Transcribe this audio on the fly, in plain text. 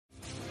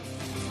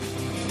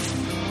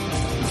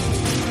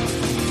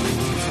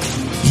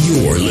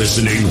You're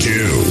listening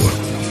to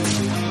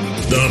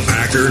the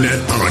Packernet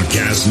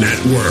Podcast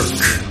Network.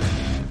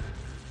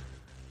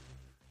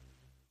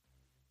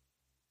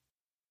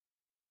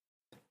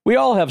 We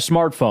all have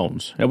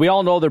smartphones, and we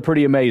all know they're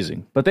pretty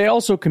amazing, but they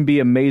also can be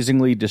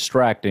amazingly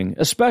distracting,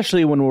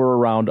 especially when we're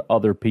around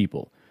other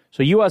people.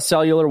 So US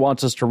Cellular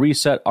wants us to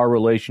reset our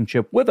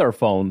relationship with our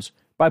phones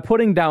by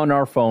putting down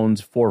our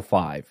phones for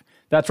 $5.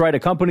 That's right, a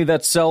company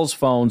that sells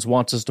phones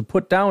wants us to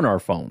put down our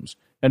phones.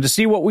 And to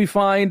see what we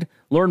find,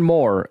 learn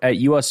more at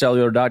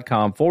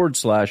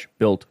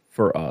uscellular.com/built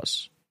for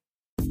us.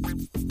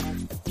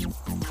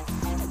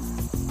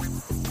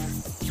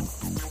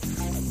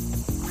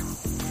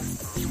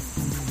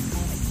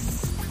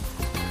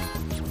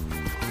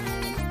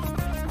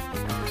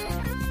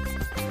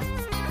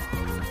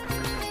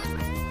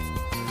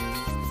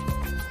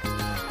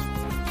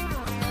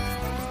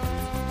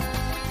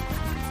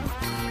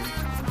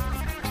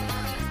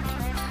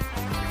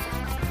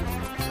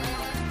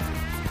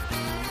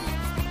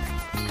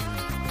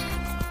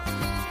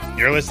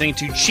 You're listening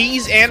to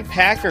Cheese and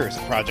Packers, a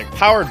project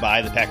powered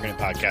by the Packernet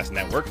Podcast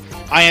Network.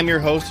 I am your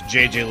host,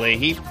 JJ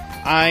Leahy.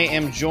 I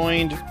am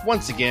joined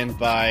once again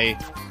by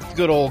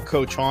good old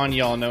Coach Hahn.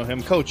 Y'all know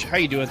him. Coach, how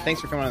you doing?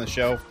 Thanks for coming on the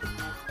show.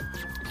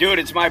 Dude,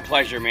 it's my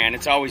pleasure, man.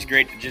 It's always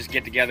great to just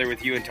get together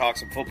with you and talk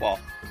some football.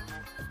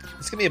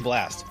 It's going to be a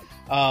blast.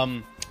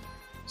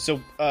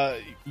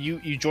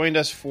 You joined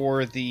us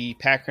for the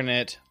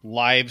Packernet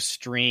live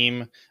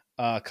stream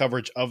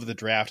coverage of the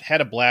draft.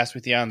 Had a blast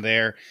with you on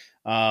there.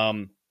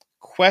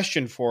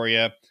 Question for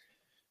you.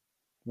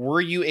 Were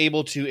you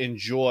able to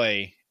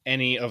enjoy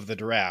any of the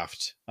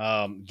draft,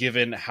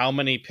 given how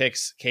many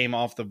picks came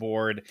off the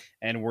board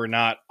and were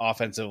not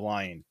offensive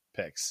line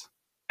picks?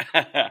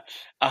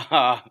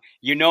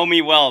 You know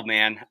me well,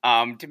 man.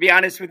 To be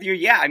honest with you,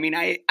 yeah, I mean,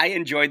 I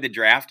enjoyed the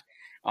draft.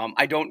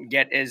 I don't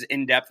get as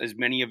in-depth as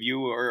many of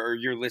you or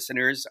your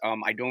listeners.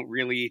 I don't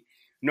really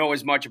know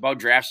as much about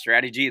draft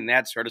strategy and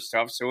that sort of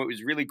stuff. So it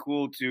was really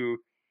cool to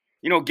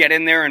get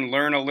in there and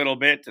learn a little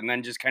bit and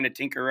then just kind of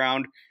tinker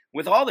around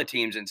with all the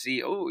teams and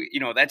see,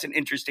 that's an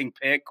interesting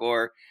pick,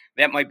 or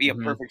that might be a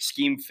perfect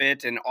scheme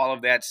fit and all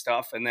of that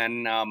stuff. And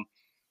then,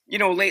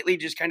 lately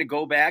just kind of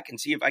go back and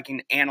see if I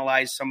can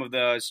analyze some of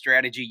the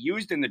strategy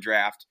used in the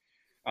draft,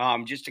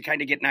 just to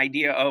kind of get an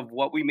idea of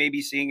what we may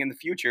be seeing in the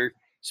future,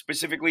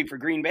 specifically for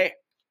Green Bay.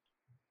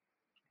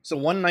 So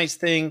one nice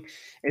thing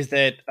is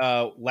that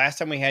last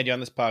time we had you on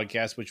this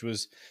podcast, which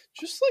was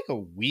just like a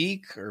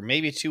week or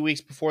maybe 2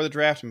 weeks before the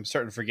draft, I'm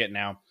starting to forget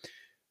now.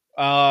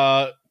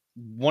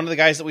 One of the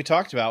guys that we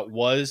talked about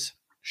was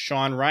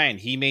Sean Rhyan.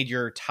 He made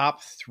your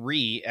top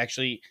three.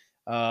 Actually,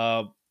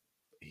 the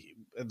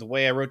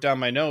way I wrote down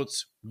my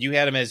notes, you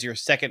had him as your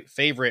second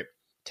favorite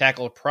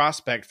tackle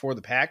prospect for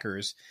the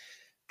Packers.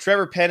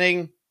 Trevor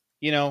Penning,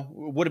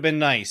 would have been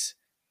nice,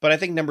 but I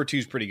think number 2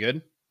 is pretty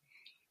good.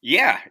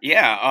 Yeah.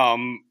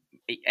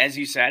 As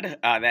you said,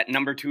 that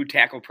number 2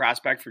 tackle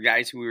prospect for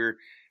guys who were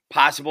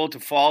possible to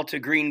fall to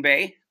Green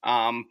Bay.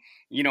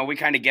 We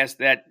kind of guessed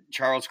that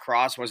Charles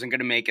Cross wasn't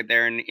going to make it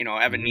there, and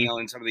Evan Neal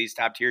and some of these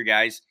top tier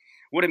guys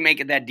wouldn't make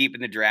it that deep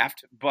in the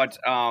draft. But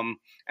and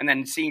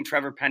then seeing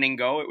Trevor Penning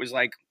go, it was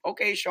like,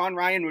 okay, Sean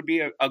Rhyan would be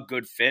a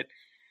good fit.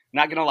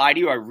 Not going to lie to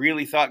you, I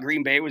really thought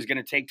Green Bay was going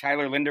to take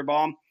Tyler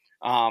Linderbaum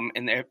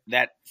in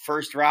that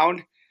first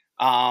round.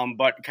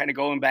 But kind of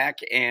going back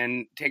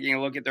and taking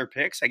a look at their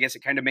picks, I guess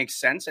it kind of makes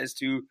sense as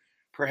to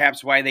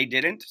perhaps why they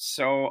didn't.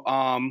 So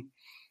I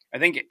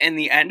think in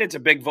the end, it's a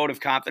big vote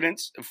of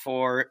confidence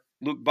for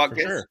Luke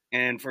Butkus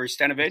and for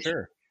Stenavich.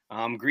 Sure.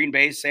 Green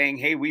Bay is saying,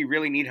 hey, we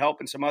really need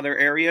help in some other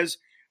areas.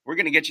 We're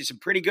going to get you some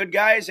pretty good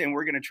guys, and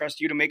we're going to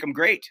trust you to make them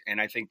great.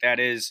 And I think that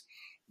is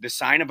the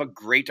sign of a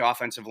great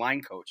offensive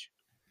line coach.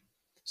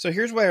 So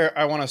here's where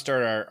I want to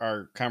start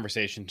our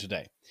conversation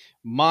today.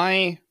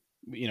 When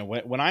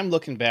I'm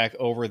looking back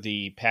over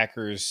the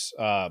Packers'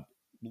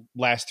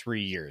 last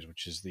 3 years,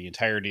 which is the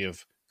entirety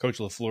of Coach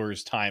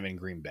LaFleur's time in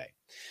Green Bay,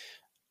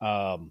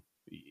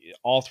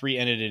 all 3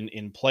 ended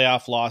in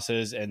playoff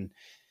losses. And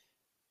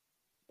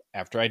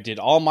after I did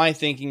all my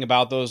thinking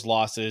about those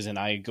losses, and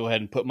I go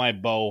ahead and put my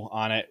bow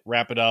on it,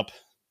 wrap it up,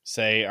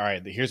 say, all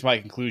right, here's my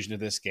conclusion to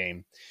this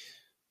game.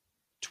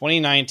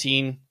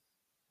 2019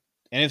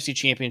 NFC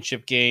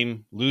Championship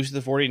game, lose to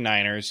the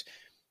 49ers.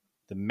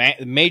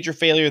 The major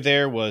failure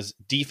there was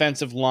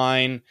defensive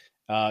line,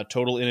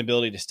 total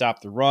inability to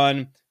stop the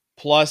run,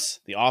 plus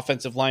the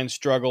offensive line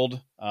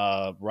struggled.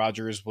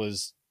 Rodgers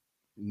was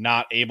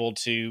not able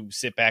to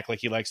sit back like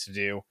he likes to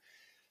do.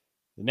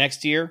 The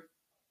next year,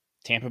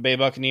 Tampa Bay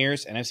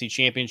Buccaneers, NFC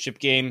Championship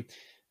game.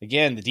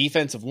 Again, the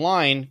defensive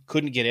line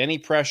couldn't get any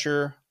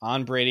pressure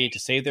on Brady to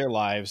save their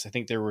lives. I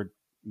think there were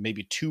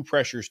maybe 2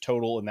 pressures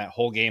total in that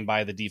whole game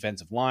by the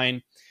defensive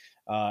line,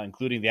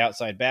 including the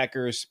outside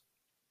backers.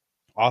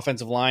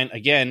 Offensive line,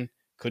 again,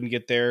 couldn't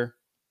get their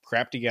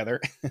crap together.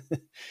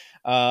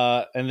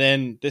 And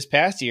then this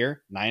past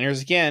year,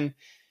 Niners again.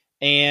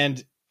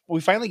 And we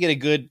finally get a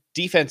good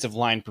defensive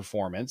line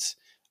performance.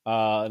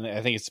 And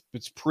I think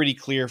it's pretty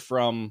clear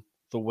from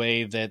the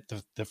way that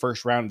the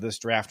first round of this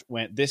draft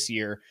went this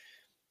year,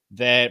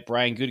 that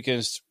Brian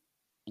Gutekunst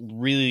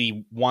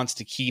really wants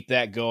to keep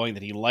that going,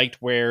 that he liked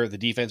where the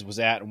defense was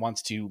at and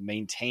wants to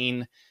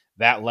maintain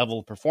that level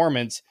of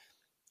performance.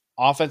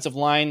 Offensive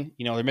line,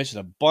 they're missing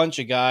a bunch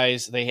of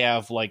guys. They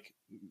have like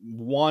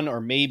one or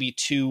maybe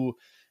two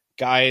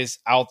guys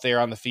out there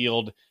on the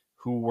field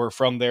who were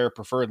from their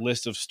preferred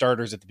list of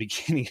starters at the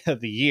beginning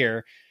of the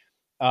year.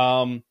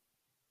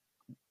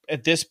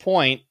 At this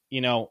point,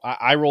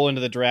 I roll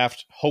into the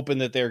draft hoping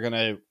that they're going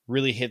to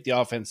really hit the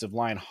offensive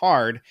line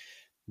hard.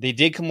 They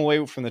did come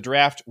away from the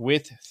draft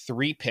with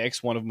 3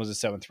 picks. One of them was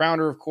a 7th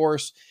rounder, of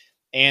course.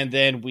 And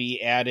then we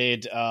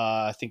added,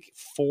 I think,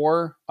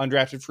 4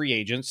 undrafted free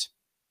agents.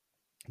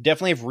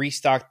 Definitely have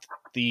restocked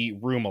the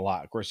room a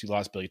lot. Of course, you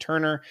lost Billy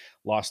Turner,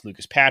 lost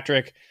Lucas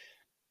Patrick.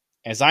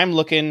 As I'm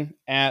looking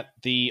at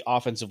the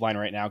offensive line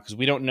right now, because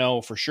we don't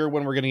know for sure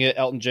when we're going to get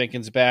Elgton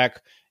Jenkins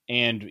back,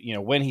 and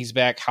when he's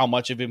back, how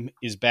much of him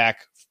is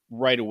back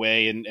right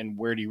away, and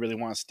where do you really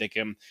want to stick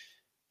him?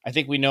 I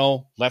think we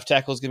know left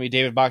tackle is going to be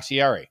David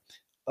Bakhtiari.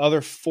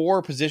 Other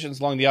 4 positions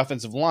along the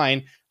offensive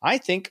line, I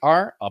think,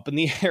 are up in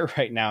the air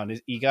right now.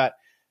 And you got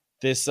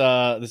this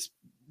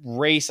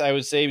race, I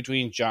would say,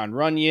 between John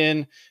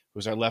Runyon, who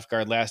was our left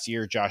guard last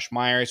year, Josh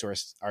Myers, who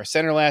was our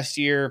center last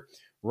year,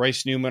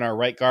 Royce Newman, our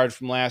right guard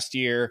from last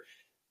year.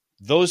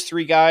 Those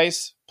 3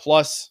 guys,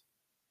 plus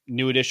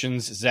new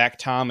additions, Zach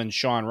Tom and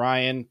Sean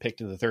Ryan,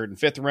 picked in the 3rd and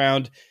 5th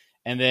round.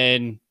 And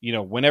then,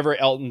 whenever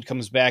Elgton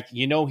comes back,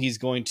 he's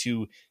going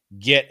to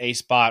get a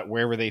spot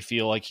wherever they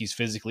feel like he's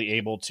physically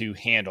able to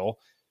handle,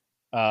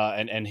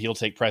 and he'll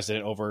take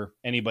precedent over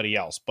anybody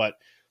else. But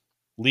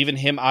leaving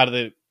him out of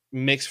the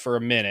mix for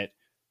a minute,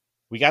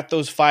 we got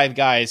those 5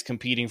 guys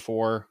competing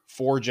for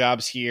 4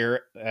 jobs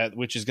here,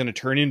 which is going to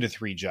turn into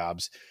 3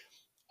 jobs.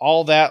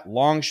 All that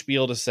long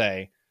spiel to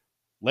say,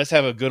 let's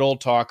have a good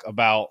old talk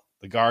about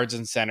the guards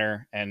and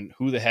center and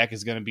who the heck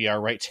is going to be our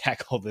right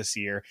tackle this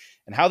year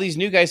and how these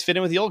new guys fit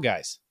in with the old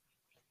guys.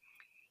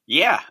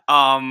 Yeah.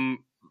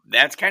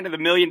 That's kind of the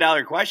 $1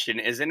 million question,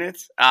 isn't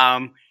it?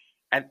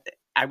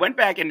 I went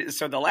back, and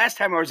so the last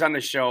time I was on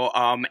the show,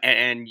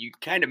 and you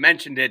kind of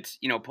mentioned it,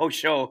 post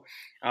show,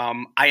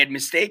 I had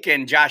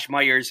mistaken Josh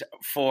Myers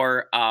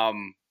for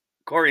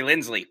Corey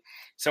Linsley.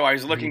 So I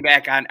was looking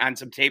back on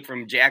some tape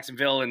from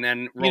Jacksonville, and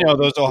then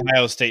those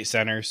Ohio State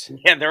centers.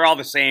 Yeah, they're all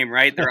the same,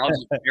 right? They're all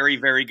just very,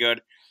 very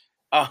good.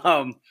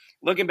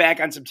 Looking back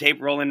on some tape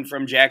rolling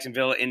from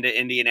Jacksonville into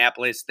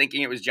Indianapolis,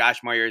 thinking it was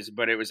Josh Myers,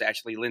 but it was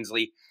actually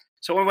Linsley.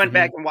 So I went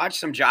back and watched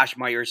some Josh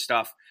Myers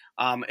stuff.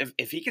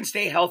 If he can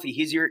stay healthy,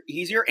 he's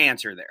your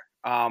answer there.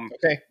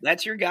 Okay,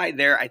 that's your guy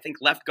there. I think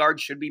left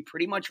guard should be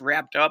pretty much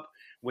wrapped up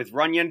with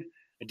Runyon.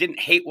 I didn't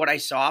hate what I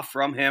saw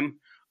from him.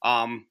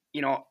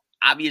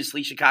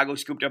 Obviously Chicago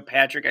scooped up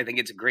Patrick. I think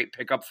it's a great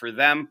pickup for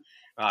them.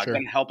 Sure.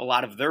 Going to help a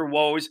lot of their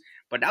woes.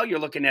 But now you're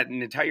looking at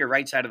an entire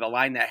right side of the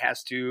line that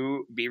has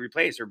to be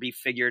replaced or be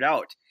figured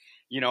out.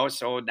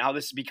 So now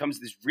this becomes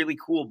this really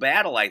cool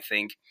battle, I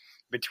think,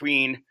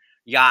 between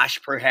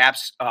Yash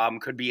perhaps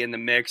could be in the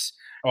mix.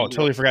 Oh,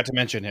 totally forgot to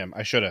mention him.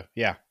 I should have.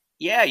 Yeah.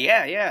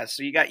 Yeah.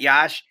 So you got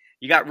Yash,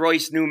 you got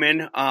Royce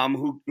Newman,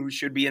 who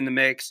should be in the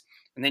mix.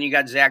 And then you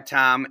got Zach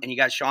Tom, and you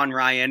got Sean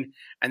Ryan,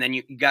 and then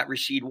you got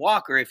Rasheed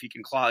Walker if he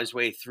can claw his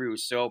way through.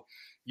 So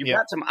you've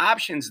got some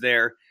options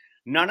there.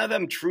 None of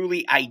them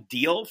truly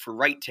ideal for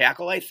right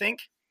tackle, I think.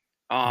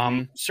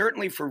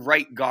 Certainly for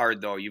right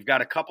guard, though. You've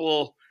got a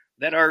couple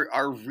that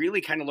are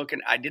really kind of looking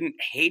 – I didn't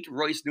hate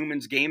Royce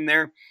Newman's game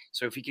there.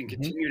 So if he can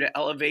continue to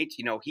elevate,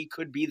 he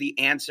could be the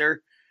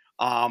answer.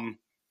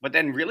 But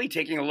then really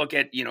taking a look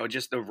at,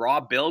 just the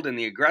raw build and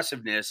the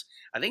aggressiveness,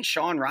 I think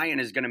Sean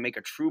Ryan is going to make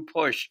a true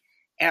push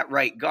at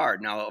right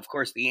guard. Now, of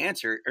course, the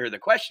answer or the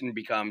question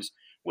becomes,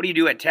 what do you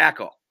do at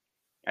tackle?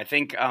 I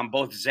think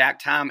both Zach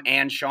Tom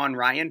and Sean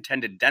Ryan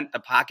tend to dent the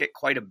pocket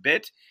quite a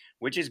bit,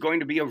 which is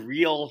going to be a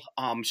real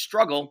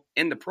struggle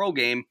in the pro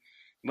game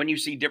when you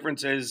see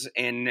differences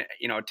in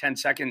 10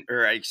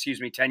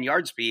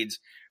 yard speeds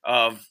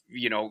of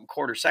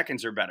quarter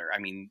seconds or better. I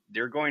mean,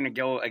 they're going to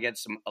go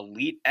against some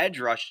elite edge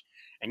rush,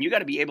 and you got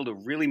to be able to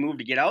really move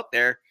to get out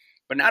there,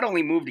 but not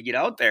only move to get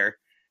out there,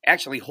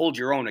 actually hold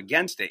your own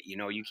against it.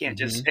 You can't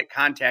just hit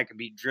contact and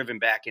be driven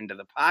back into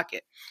the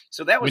pocket.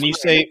 So that was when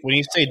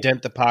you say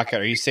dent the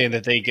pocket, are you saying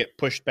that they get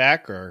pushed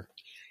back or?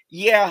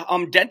 Yeah,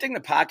 denting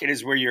the pocket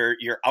is where your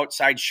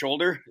outside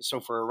shoulder. So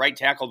for a right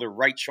tackle, the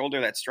right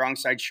shoulder, that strong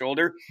side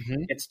shoulder,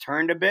 it's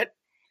turned a bit.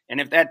 And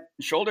if that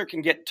shoulder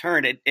can get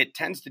turned, it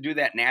tends to do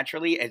that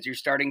naturally as you're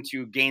starting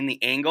to gain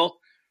the angle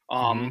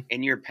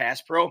in your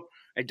pass pro.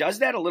 It does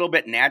that a little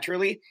bit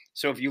naturally.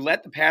 So if you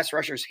let the pass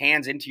rusher's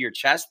hands into your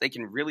chest, they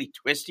can really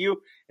twist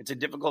you. It's a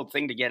difficult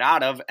thing to get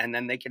out of. And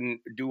then they can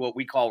do what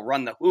we call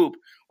run the hoop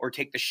or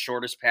take the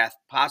shortest path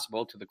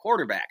possible to the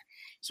quarterback.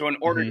 So in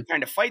order to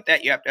kind of fight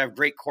that, you have to have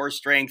great core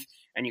strength,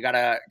 and you got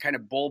to kind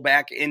of bowl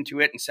back into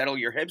it and settle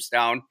your hips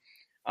down.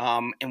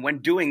 And when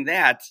doing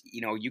that,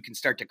 you can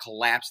start to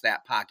collapse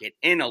that pocket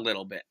in a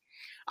little bit.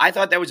 I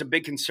thought that was a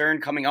big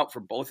concern coming out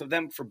for both of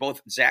them, for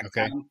both Zach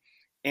Tom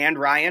and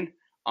Ryan.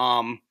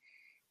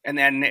 And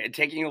then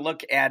taking a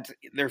look at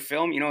their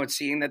film, it's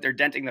seeing that they're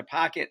denting the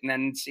pocket, and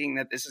then seeing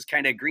that this is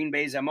kind of Green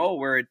Bay's MO,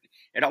 where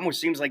it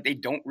almost seems like they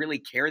don't really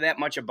care that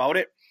much about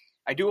it.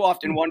 I do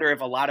often wonder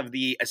if a lot of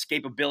the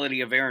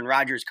escapability of Aaron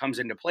Rodgers comes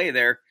into play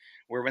there,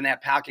 where when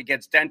that pocket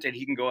gets dented,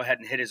 he can go ahead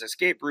and hit his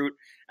escape route.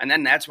 And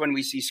then that's when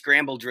we see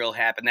scramble drill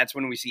happen. That's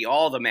when we see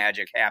all the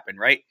magic happen,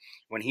 right?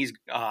 When he's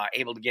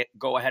able to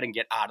go ahead and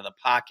get out of the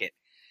pocket.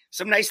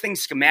 Some nice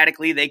things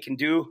schematically they can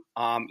do.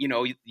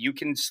 You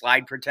can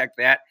slide protect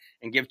that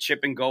and give chip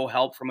and go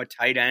help from a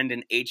tight end,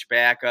 an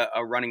H-back,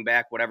 a running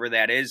back, whatever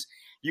that is.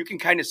 You can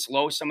kind of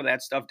slow some of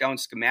that stuff down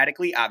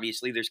schematically.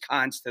 Obviously, there's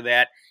cons to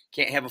that.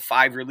 Can't have a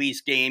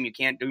 5-release game. You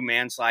can't do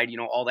man slide,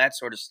 all that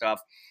sort of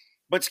stuff.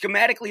 But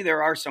schematically,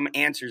 there are some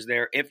answers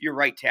there if your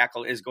right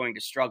tackle is going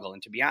to struggle.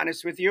 And to be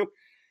honest with you,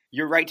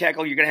 your right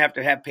tackle, you're going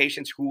to have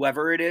patience,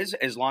 whoever it is,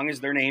 as long as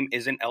their name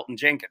isn't Elton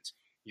Jenkins.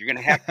 You're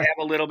going to have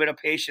a little bit of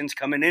patience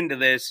coming into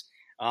this,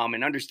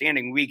 and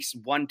understanding weeks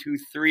 1, 2,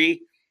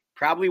 3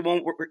 probably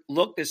won't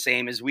look the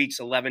same as weeks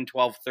 11,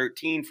 12,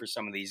 13 for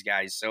some of these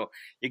guys. So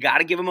you got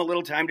to give them a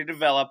little time to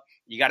develop.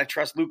 You got to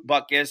trust Luke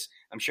Butkus.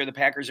 I'm sure the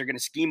Packers are going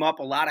to scheme up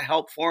a lot of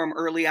help for him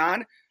early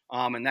on,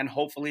 and then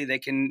hopefully they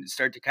can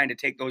start to kind of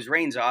take those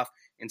reins off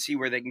and see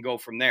where they can go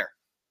from there.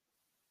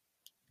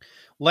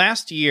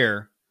 Last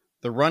year,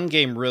 the run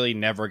game really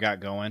never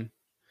got going.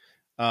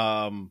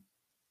 And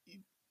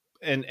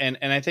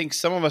I think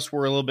some of us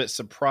were a little bit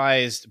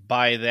surprised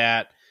by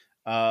that,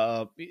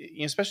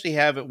 especially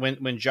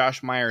when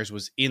Josh Myers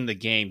was in the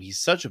game. He's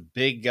such a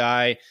big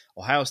guy.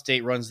 Ohio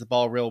State runs the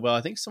ball real well.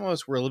 I think some of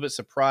us were a little bit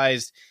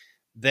surprised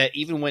that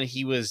even when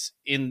he was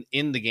in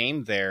the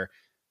game there,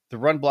 the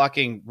run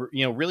blocking,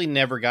 really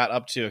never got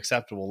up to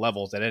acceptable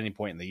levels at any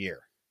point in the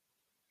year.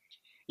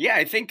 Yeah,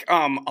 I think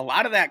a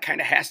lot of that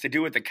kind of has to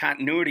do with the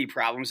continuity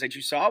problems that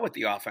you saw with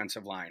the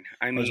offensive line.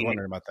 I was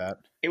wondering about that.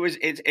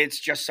 It's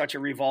just such a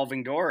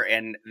revolving door,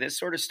 and this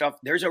sort of stuff.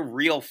 There's a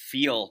real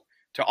feel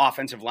to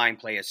offensive line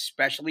play,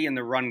 especially in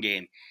the run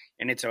game,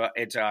 and it's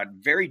a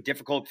very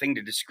difficult thing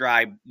to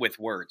describe with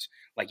words.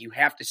 Like, you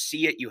have to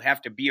see it, you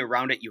have to be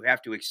around it, you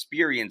have to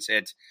experience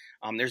it.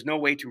 There's no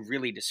way to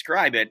really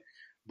describe it,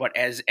 but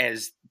as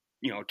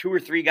 2 or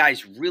 3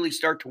 guys really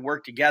start to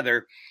work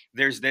together,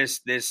 there's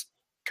this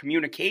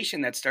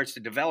communication that starts to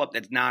develop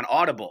that's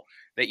non-audible,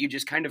 that you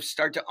just kind of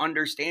start to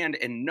understand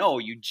and know.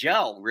 You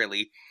gel,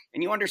 really,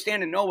 and you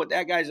understand and know what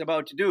that guy's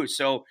about to do.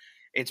 So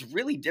it's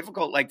really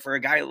difficult, like for a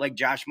guy like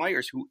Josh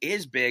Myers, who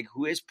is big,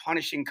 who is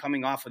punishing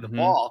coming off of the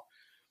ball.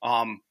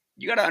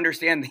 You got to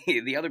understand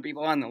the other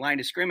people on the line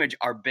of scrimmage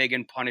are big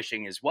and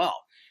punishing as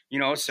well.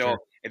 So sure.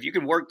 If you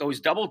can work those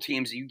double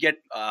teams, you get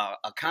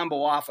a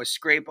combo off, a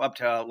scrape up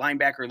to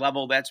linebacker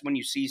level. That's when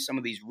you see some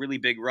of these really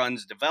big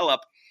runs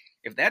develop.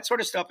 If that sort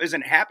of stuff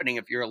isn't happening,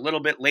 if you're a little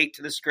bit late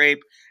to the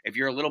scrape, if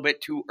you're a little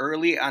bit too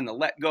early on the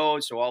let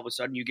go, so all of a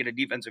sudden you get a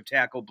defensive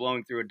tackle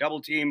blowing through a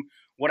double team,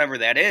 whatever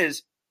that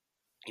is,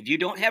 if you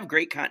don't have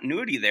great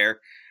continuity there,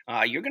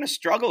 you're going to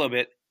struggle a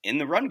bit in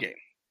the run game.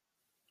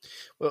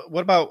 Well,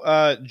 what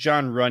about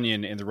Jon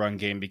Runyan in the run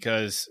game?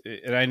 Because,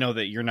 and I know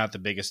that you're not the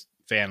biggest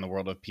fan in the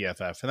world of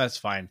PFF, and that's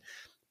fine.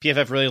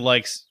 PFF really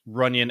likes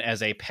Runyan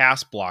as a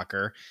pass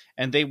blocker,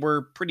 and they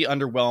were pretty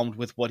underwhelmed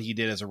with what he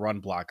did as a run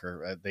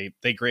blocker.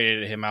 They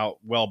graded him out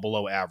well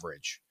below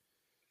average.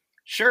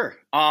 Sure.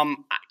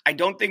 I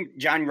don't think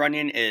Jon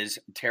Runyan is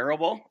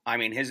terrible. I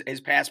mean,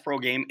 his pass pro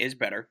game is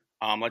better.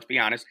 Let's be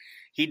honest.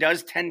 He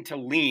does tend to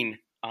lean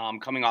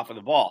coming off of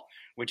the ball,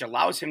 which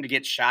allows him to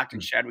get shocked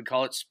and shed. We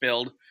call it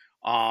spilled.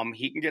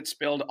 He can get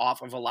spilled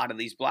off of a lot of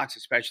these blocks,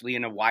 especially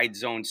in a wide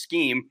zone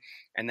scheme.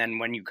 And then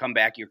when you come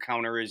back, your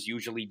counter is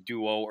usually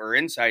duo or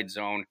inside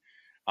zone.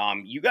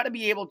 You got to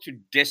be able to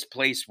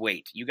displace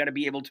weight. You got to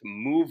be able to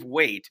move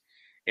weight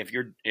if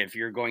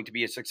you're going to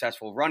be a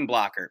successful run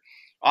blocker.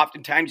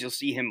 Oftentimes you'll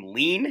see him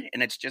lean,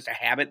 and it's just a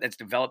habit that's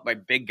developed by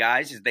big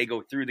guys as they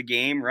go through the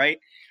game, right?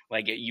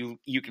 Like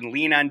you can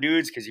lean on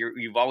dudes because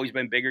you've always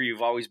been bigger,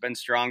 you've always been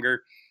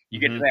stronger. You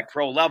get to that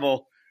pro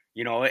level,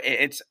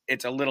 it's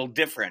a little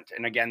different.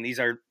 And again, these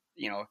are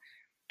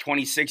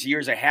 26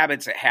 years of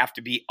habits that have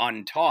to be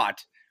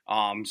untaught.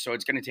 So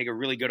it's going to take a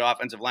really good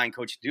offensive line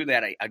coach to do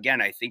that.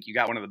 I think you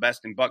got one of the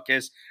best in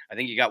Butkus. I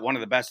think you got one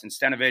of the best in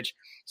Stenavich.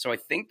 So I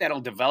think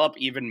that'll develop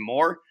even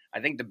more. I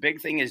think the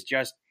big thing is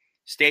just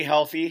stay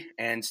healthy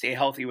and stay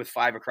healthy with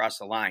 5 across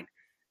the line.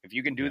 If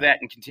you can do that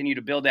and continue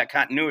to build that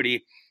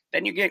continuity,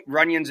 then you get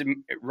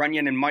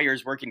Runyan and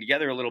Myers working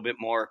together a little bit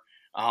more.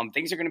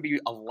 Things are going to be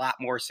a lot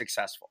more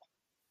successful.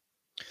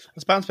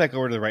 Let's bounce back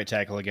over to the right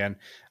tackle again.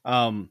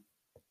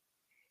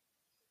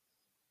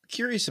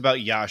 Curious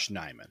about Yosh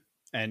Nijman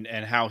and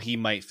how he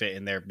might fit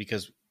in there,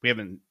 because we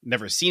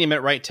never seen him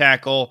at right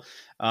tackle.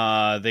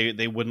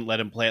 They wouldn't let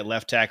him play at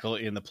left tackle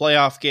in the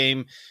playoff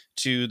game,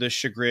 to the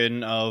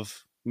chagrin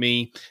of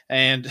me.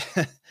 And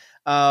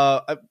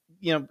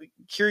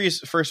curious,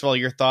 first of all,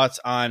 your thoughts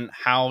on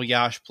how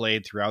Yosh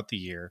played throughout the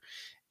year,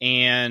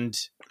 and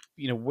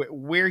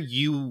where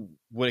you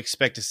would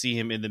expect to see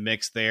him in the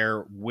mix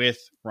there with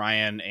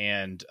Ryan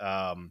and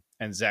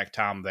Zach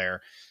Tom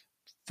there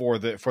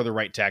for the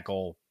right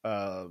tackle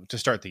to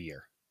start the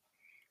year.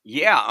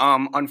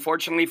 Yeah,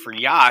 unfortunately for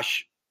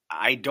Yash,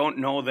 I don't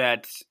know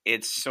that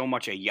it's so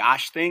much a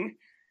Yash thing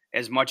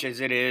as much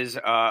as it is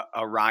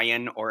a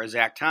Ryan or a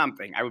Zach Tom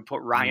thing. I would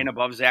put Ryan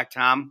above Zach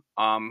Tom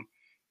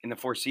in the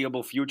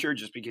foreseeable future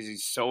just because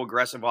he's so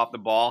aggressive off the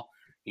ball.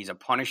 He's a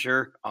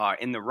punisher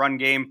in the run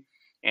game,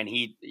 and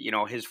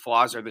his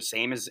flaws are the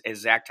same as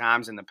Zach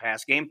Tom's in the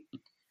pass game.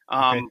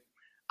 Okay.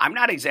 I'm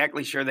not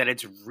exactly sure that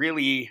it's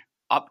really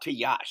up to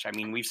Yash. I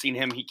mean, we've seen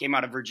him. He came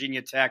out of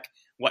Virginia Tech,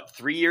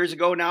 3 years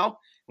ago now?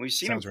 We've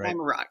seen Sounds him right.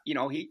 climb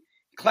around. He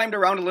climbed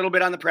around a little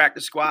bit on the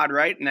practice squad,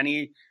 right? And then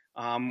he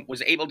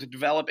was able to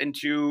develop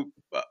into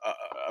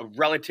a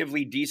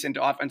relatively decent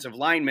offensive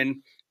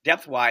lineman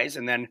depth-wise,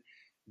 and then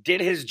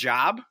did his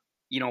job,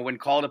 when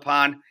called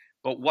upon,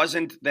 but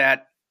wasn't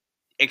that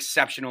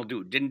exceptional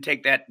dude. Didn't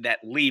take that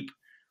leap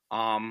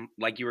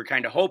like you were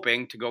kind of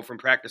hoping to go from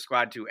practice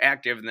squad to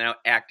active, and then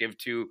active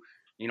to,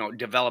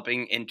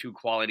 developing into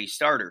quality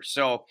starter.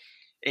 So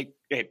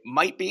it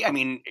might be, I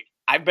mean,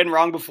 I've been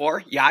wrong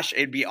before. Yash,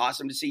 it'd be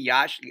awesome to see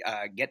Yash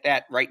get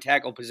that right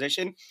tackle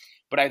position.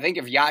 But I think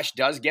if Yash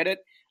does get it,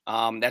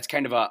 that's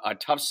kind of a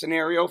tough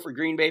scenario for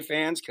Green Bay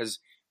fans, because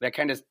that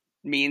kind of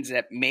means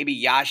that maybe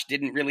Yash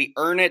didn't really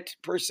earn it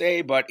per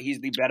se, but he's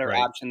the better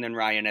option than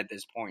Ryan at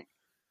this point.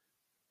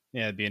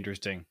 Yeah, it'd be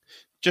interesting.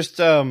 Just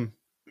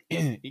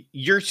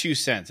your 2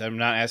 cents. I'm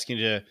not asking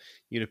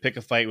you to pick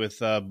a fight with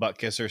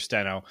Butkus or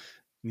Steno.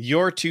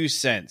 Your 2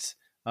 cents.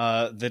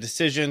 The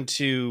decision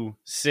to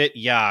sit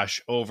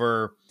Yash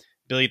over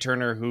Billy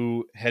Turner,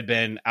 who had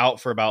been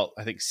out for about,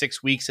 I think,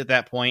 6 weeks at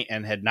that point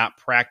and had not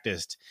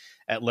practiced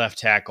at left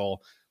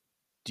tackle.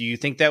 Do you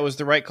think that was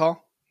the right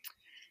call?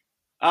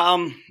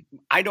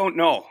 I don't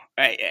know.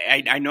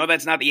 I know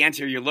that's not the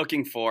answer you're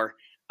looking for.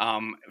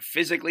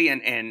 Physically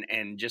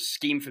and just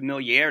scheme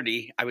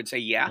familiarity, I would say,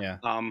 yeah.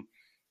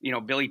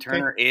 Billy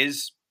Turner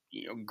is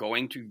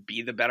going to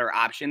be the better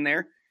option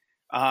there.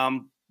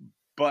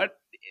 But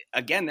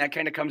again, that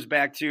kind of comes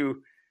back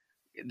to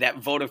that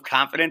vote of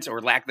confidence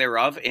or lack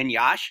thereof in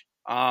Yash.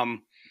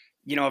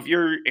 If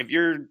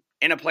you're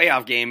in a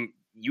playoff game,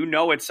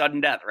 it's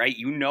sudden death, right?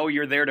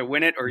 You're there to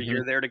win it or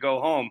you're there to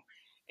go home.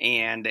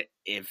 And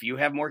if you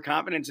have more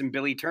confidence in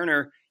Billy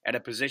Turner at a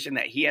position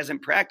that he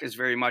hasn't practiced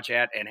very much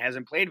at and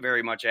hasn't played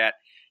very much at,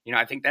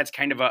 I think that's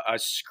kind of a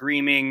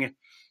screaming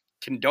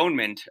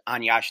condonement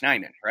on Yash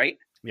Nijman, right?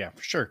 Yeah,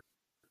 for sure.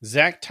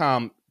 Zach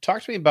Tom,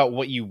 talk to me about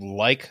what you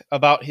like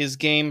about his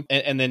game,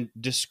 and then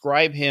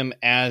describe him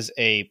as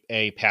a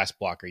pass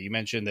blocker. You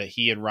mentioned that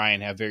he and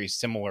Ryan have very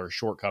similar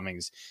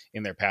shortcomings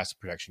in their pass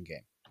protection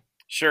game.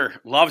 Sure.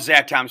 Love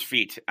Zach Tom's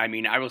feet. I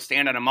mean, I will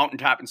stand on a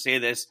mountaintop and say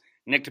this.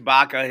 Nick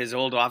Tabaka, his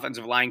old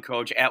offensive line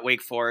coach at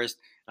Wake Forest,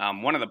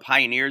 one of the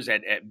pioneers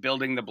at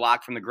building the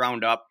block from the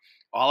ground up,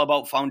 all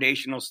about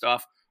foundational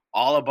stuff,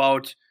 all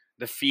about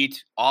the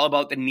feet, all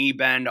about the knee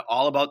bend,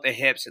 all about the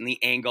hips and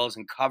the angles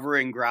and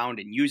covering ground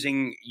and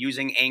using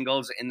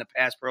angles in the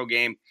pass pro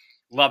game.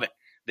 Love it.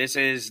 This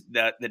is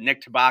the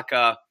Nick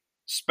Tabaka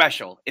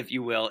special, if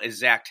you will, is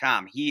Zach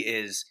Tom. He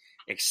is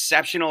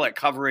exceptional at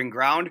covering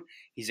ground.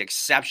 He's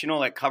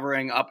exceptional at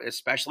covering up,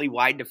 especially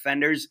wide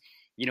defenders.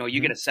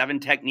 You get a 7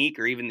 technique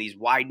or even these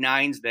wide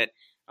 9s that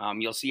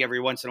you'll see every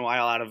once in a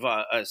while out of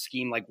a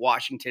scheme like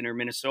Washington or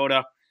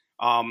Minnesota.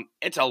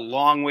 It's a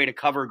long way to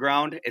cover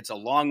ground. It's a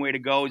long way to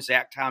go.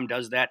 Zach Tom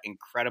does that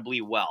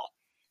incredibly well.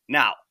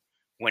 Now,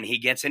 when he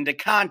gets into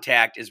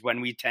contact is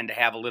when we tend to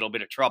have a little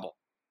bit of trouble.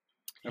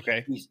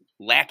 Okay. He's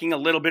lacking a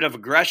little bit of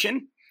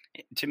aggression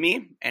to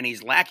me, and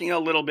he's lacking a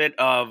little bit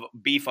of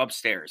beef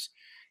upstairs.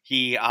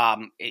 He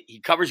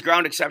covers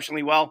ground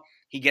exceptionally well.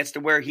 He gets to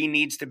where he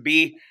needs to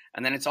be,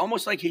 and then it's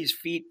almost like his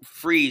feet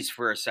freeze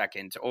for a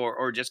second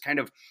or just kind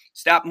of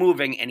stop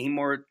moving, and he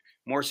more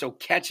so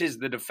catches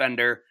the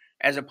defender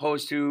as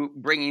opposed to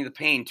bringing the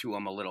pain to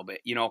him a little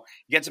bit.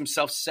 Gets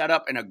himself set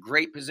up in a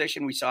great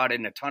position. We saw it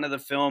in a ton of the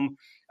film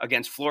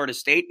against Florida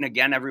State, and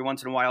again, every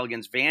once in a while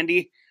against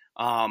Vandy.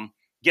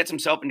 Gets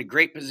himself into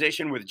great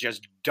position with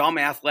just dumb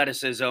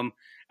athleticism,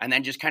 and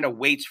then just kind of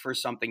waits for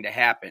something to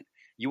happen.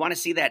 You want to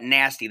see that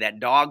nasty, that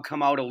dog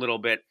come out a little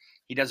bit.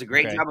 He does a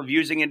great job of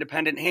using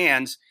independent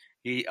hands.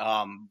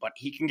 But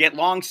he can get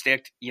long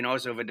sticked,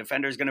 so if a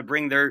defender is going to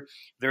bring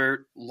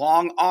their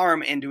long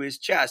arm into his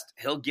chest,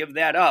 he'll give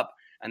that up,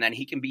 and then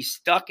he can be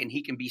stuck and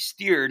he can be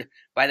steered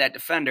by that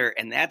defender,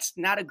 and that's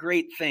not a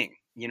great thing.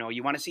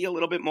 You want to see a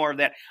little bit more of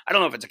that. I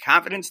don't know if it's a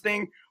confidence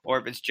thing or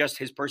if it's just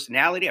his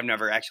personality. I've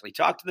never actually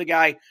talked to the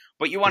guy,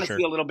 but you want to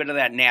see a little bit of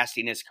that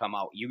nastiness come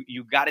out.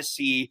 You got to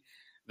see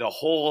the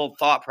whole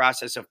thought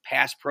process of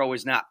pass pro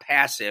is not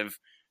passive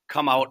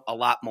come out a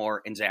lot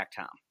more in Zach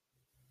Tom.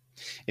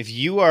 If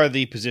you are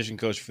the position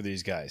coach for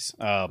these guys,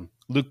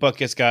 Luke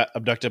Butkus got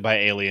abducted by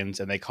aliens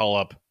and they call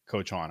up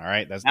Coach Hahn. All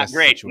right. That's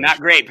great. Not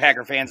great,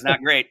 Packer fans.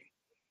 Not great.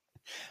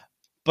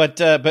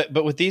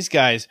 But with these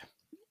guys,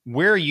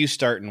 where are you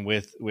starting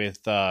with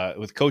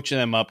coaching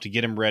them up to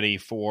get them ready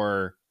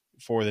for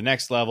the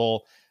next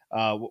level?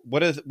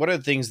 What are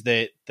the things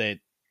that they're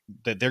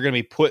going to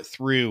be put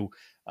through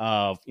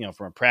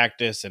from a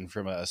practice and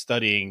from a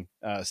studying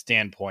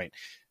standpoint.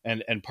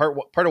 And part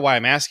of why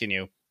I'm asking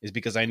you is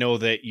because I know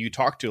that you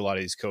talk to a lot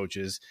of these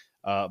coaches,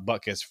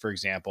 Butkus, for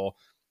example.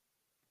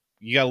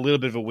 You got a little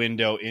bit of a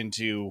window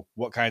into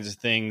what kinds of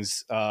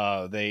things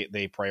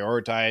they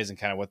prioritize and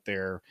kind of what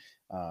their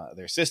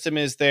system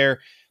is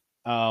there.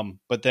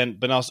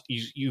 But also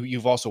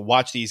you've also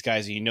watched these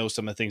guys and you know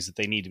some of the things that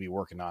they need to be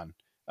working on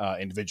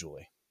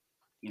individually.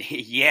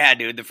 Yeah,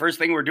 dude. The first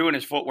thing we're doing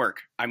is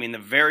footwork. I mean, the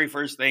very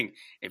first thing,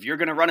 if you're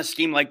going to run a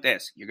scheme like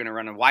this, you're going to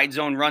run a wide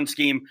zone run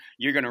scheme,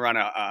 you're going to run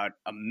a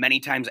many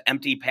times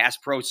empty pass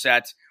pro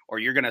set, or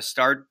you're going to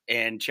start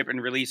and chip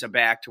and release a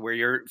back to where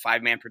you're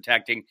 5-man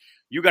protecting.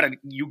 You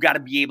gotta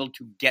be able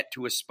to get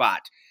to a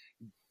spot.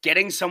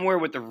 Getting somewhere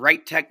with the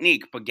right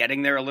technique, but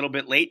getting there a little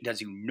bit late does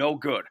you no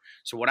good.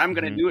 So what I'm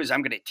going to do is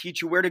I'm going to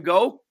teach you where to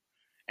go,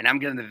 and I'm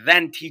going to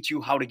then teach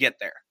you how to get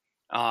there.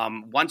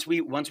 Once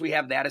we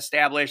have that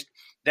established,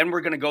 then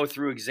we're going to go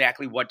through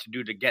exactly what to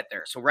do to get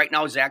there. So right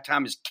now, Zach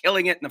Tom is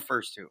killing it in the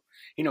first two.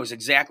 He knows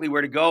exactly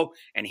where to go,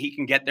 and he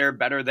can get there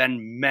better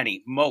than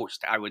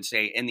most, I would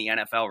say, in the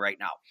NFL right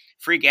now.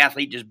 Freak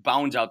athlete, just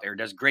bounds out there,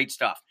 does great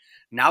stuff.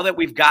 Now that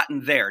we've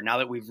gotten there, now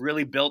that we've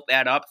really built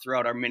that up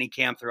throughout our mini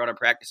camp, throughout our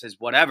practices,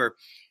 whatever,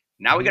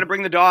 now we got to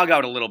bring the dog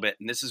out a little bit.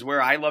 And this is where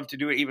I love to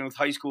do it, even with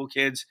high school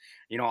kids.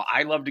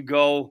 I love to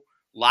go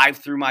live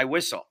through my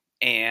whistle.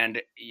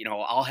 And,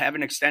 I'll have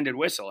an extended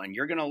whistle, and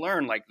you're going to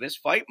learn, like, this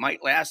fight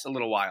might last a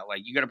little while.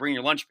 Like, you got to bring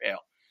your lunch pail.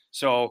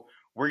 So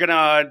we're going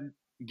to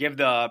give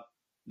the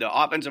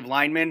offensive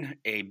lineman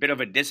a bit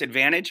of a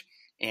disadvantage,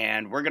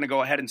 and we're going to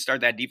go ahead and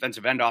start that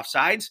defensive end off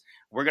sides.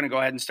 We're going to go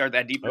ahead and start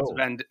that defensive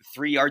end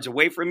 3 yards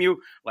away from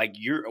you. Like,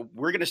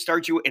 we're going to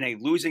start you in a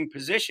losing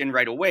position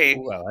right away.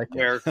 Ooh, I like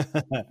where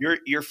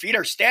your feet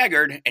are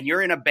staggered and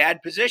you're in a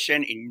bad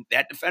position, and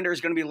that defender is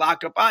going to be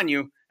locked up on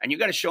you. And you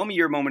got to show me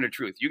your moment of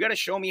truth. You got to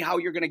show me how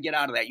you're going to get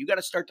out of that. You got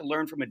to start to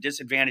learn from a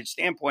disadvantaged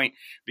standpoint,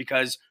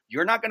 because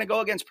you're not going to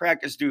go against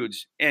practice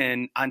dudes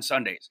on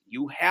Sundays.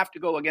 You have to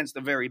go against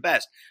the very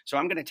best. So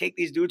I'm going to take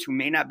these dudes who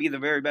may not be the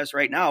very best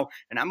right now,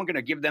 and I'm going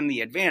to give them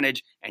the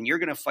advantage, and you're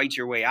going to fight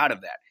your way out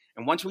of that.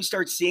 And once we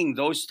start seeing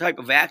those type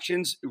of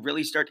actions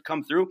really start to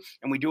come through,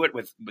 and we do it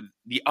with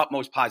the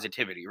utmost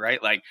positivity,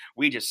 right? Like,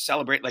 we just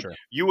celebrate. Like, sure.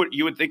 You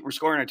would think we're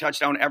scoring a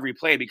touchdown every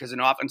play because an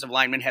offensive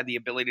lineman had the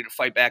ability to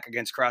fight back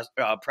against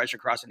pressure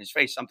crossing his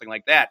face, something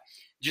like that.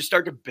 Just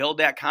start to build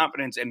that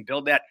confidence and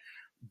build that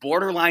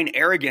borderline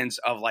arrogance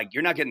of, like,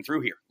 you're not getting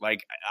through here.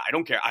 Like, I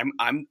don't care.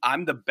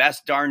 I'm the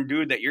best darn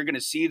dude that you're going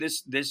to see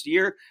this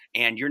year,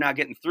 and you're not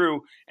getting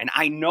through. And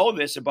I know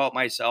this about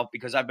myself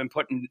because I've been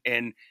put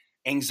in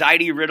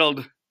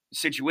anxiety-riddled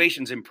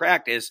situations in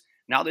practice.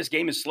 Now this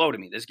game is slow to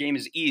me. This game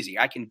is easy.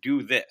 I can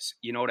do this.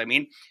 You know what I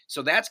mean?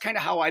 So that's kind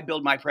of how I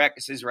build my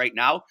practices right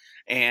now.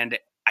 And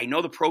I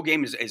know the pro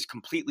game is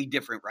completely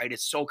different, right?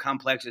 It's so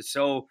complex. It's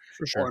so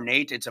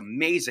ornate. It's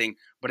amazing.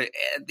 But at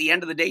the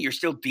end of the day, you're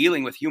still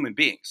dealing with human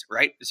beings,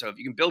 right? So if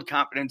you can build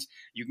confidence,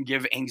 you can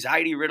give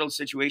anxiety-riddled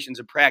situations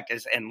a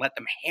practice and let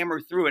them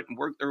hammer through it and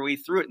work their way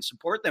through it and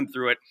support them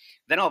through it.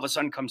 Then all of a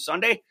sudden, come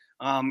Sunday,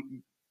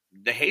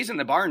 the hay's in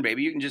the barn,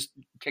 baby. You can just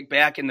kick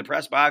back in the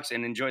press box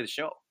and enjoy the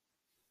show.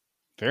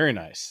 Very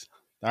nice.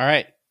 All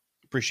right.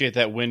 Appreciate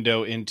that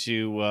window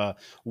into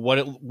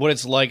what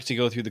it's like to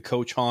go through the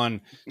Coach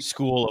Hahn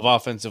School of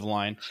Offensive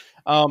Line.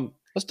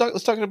 Let's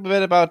talk a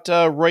bit about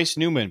Royce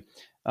Newman.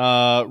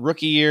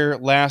 Rookie year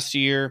last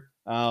year.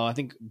 I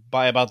think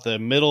by about the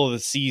middle of the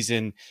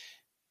season,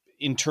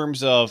 in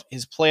terms of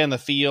his play on the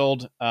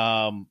field,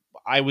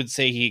 I would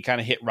say he kind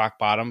of hit rock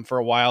bottom for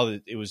a while.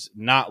 It was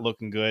not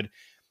looking good.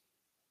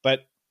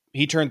 But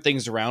he turned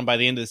things around by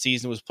the end of the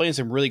season, was playing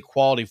some really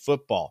quality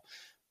football.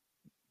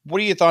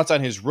 What are your thoughts on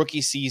his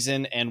rookie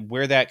season and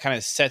where that kind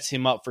of sets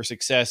him up for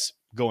success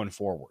going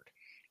forward?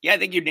 Yeah, I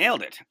think you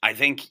nailed it. I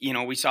think,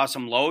 we saw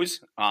some lows,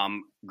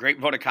 great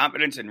vote of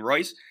confidence in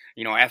Royce.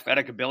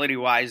 Athletic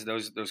ability-wise,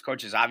 those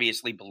coaches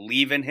obviously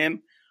believe in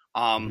him.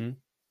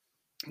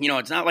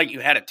 It's not like you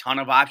had a ton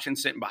of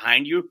options sitting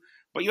behind you,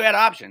 but you had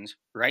options,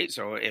 right?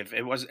 So if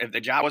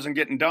the job wasn't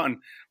getting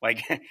done,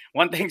 like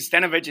one thing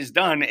Stenavich has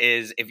done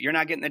is, if you're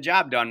not getting the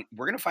job done,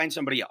 we're going to find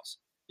somebody else,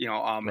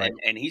 right.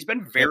 and he's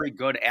been very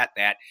good at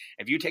that.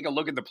 If you take a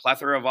look at the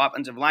plethora of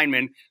offensive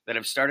linemen that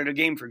have started a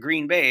game for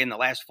Green Bay in the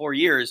last 4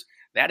 years,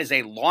 that is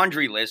a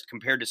laundry list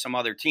compared to some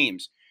other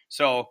teams.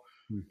 So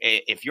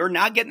if you're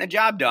not getting the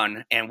job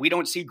done and we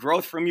don't see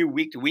growth from you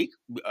week to week,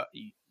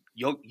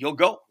 you'll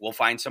go. We'll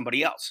find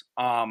somebody else.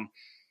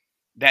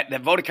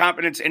 That vote of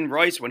confidence in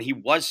Royce when he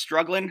was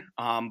struggling,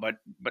 but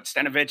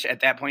Stenavich at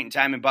that point in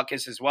time, and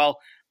Butkus as well,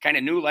 kind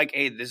of knew, like,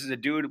 hey, this is a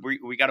dude,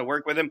 we got to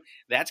work with him.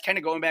 That's kind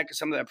of going back to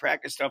some of that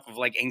practice stuff of,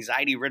 like,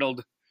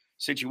 anxiety-riddled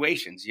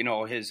situations.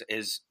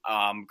 His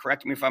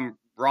correct me if I'm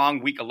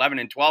wrong, week 11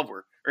 and 12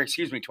 or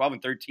 12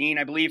 and 13,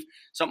 I believe,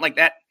 something like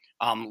that.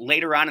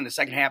 Later on in the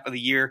second half of the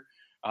year,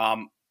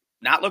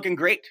 not looking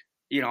great,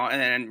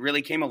 and then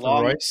really came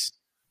along. Royce?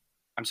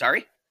 I'm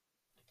sorry?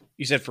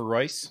 You said for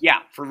Royce? Yeah,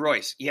 for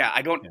Royce. Yeah,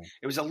 I don't. Yeah.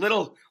 It was a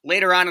little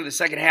later on in the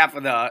second half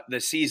of the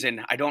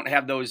season. I don't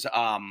have those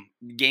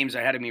games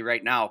ahead of me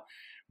right now,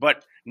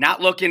 but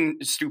not looking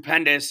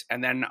stupendous.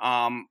 And then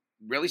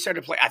really started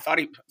to play. I thought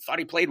he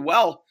played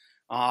well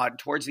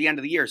towards the end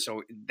of the year.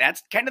 So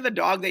that's kind of the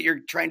dog that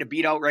you're trying to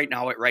beat out right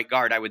now at right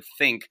guard, I would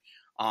think,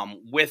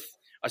 with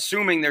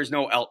assuming there's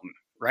no Elton,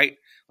 right?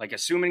 Like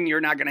assuming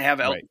you're not going to have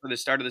Elton for the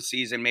start of the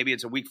season. Maybe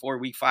it's a week 4,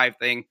 week 5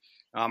 thing.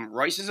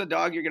 Royce is a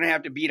dog you're going to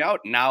have to beat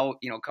out. Now,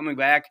 coming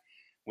back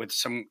with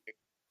some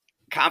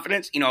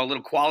confidence, a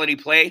little quality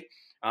play,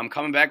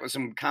 coming back with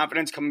some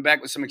confidence, coming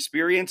back with some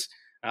experience,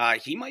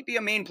 he might be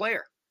a main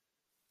player.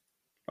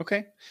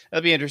 Okay.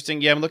 That'd be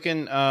interesting. Yeah, I'm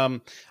looking. I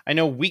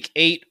know week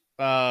 8,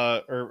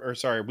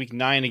 week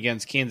 9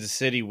 against Kansas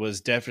City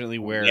was definitely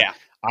where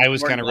I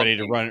was kind of ready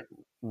to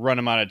run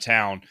him out of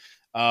town.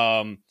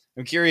 I'm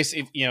curious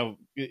if,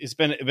 it's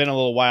been a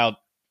little while.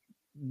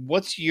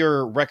 What's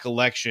your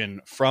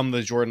recollection from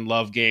the Jordan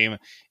Love game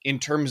in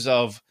terms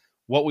of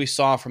what we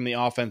saw from the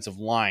offensive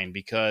line?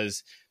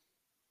 Because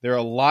there are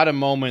a lot of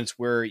moments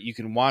where you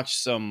can watch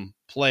some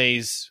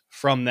plays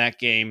from that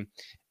game.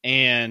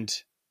 And,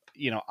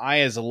 I,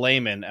 as a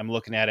layman, am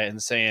looking at it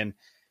and saying,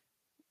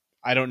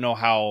 I don't know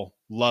how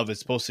Love is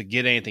supposed to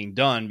get anything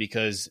done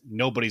because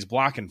nobody's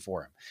blocking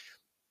for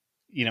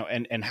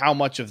him, and how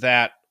much of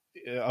that,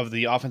 of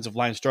the offensive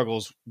line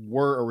struggles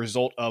were a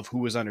result of who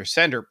was under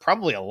center,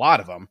 probably a lot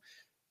of them.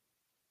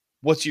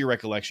 What's your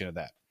recollection of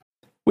that?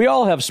 We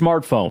all have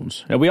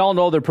smartphones, and we all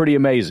know they're pretty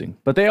amazing,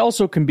 but they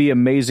also can be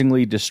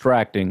amazingly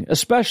distracting,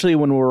 especially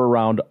when we're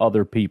around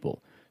other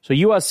people. So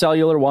US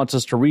Cellular wants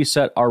us to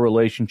reset our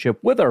relationship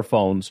with our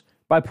phones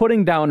by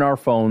putting down our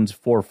phones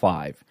for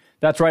 $5.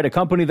 That's right, a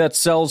company that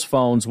sells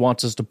phones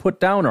wants us to put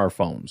down our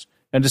phones.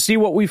 And to see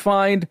what we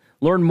find,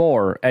 learn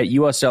more at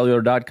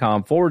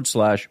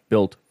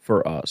uscellular.com/built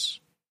for us.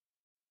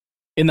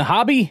 In the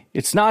hobby,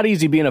 it's not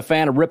easy being a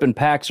fan of ripping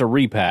packs or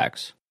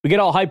repacks. We get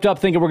all hyped up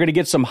thinking we're going to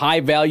get some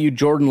high-value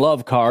Jordan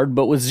Love card,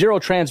 but with zero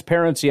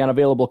transparency on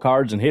available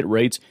cards and hit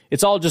rates,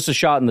 it's all just a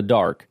shot in the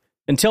dark.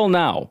 Until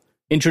now,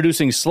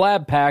 introducing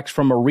slab packs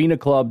from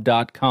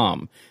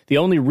arenaclub.com, the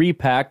only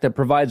repack that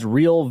provides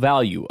real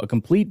value, a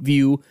complete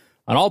view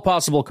on all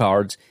possible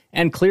cards,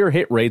 and clear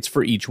hit rates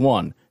for each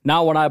one.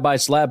 Now when I buy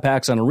slab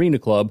packs on Arena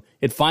Club,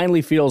 it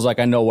finally feels like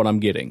I know what I'm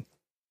getting.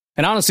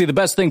 And honestly, the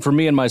best thing for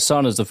me and my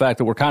son is the fact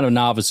that we're kind of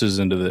novices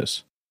into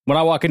this. When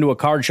I walk into a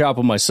card shop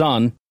with my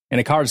son, and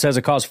a card says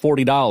it costs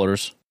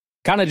 $40,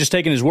 kind of just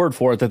taking his word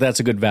for it that that's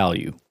a good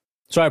value.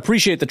 So I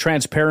appreciate the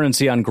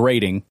transparency on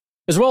grading,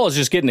 as well as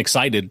just getting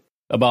excited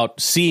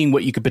about seeing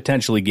what you could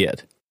potentially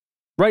get.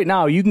 Right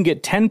now, you can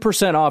get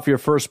 10% off your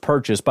first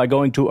purchase by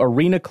going to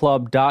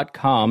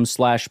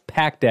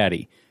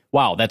arenaclub.com/packdaddy.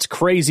 Wow, that's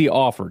crazy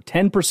offer.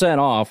 10%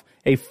 off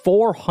a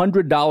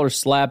 $400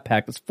 slab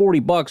pack. That's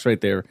 $40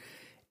 right there.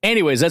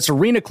 Anyways, that's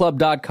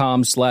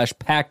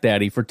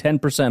arenaclub.com/packdaddy for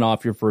 10%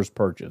 off your first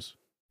purchase.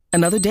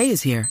 Another day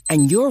is here,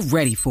 and you're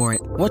ready for it.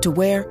 What to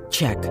wear?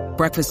 Check.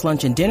 Breakfast,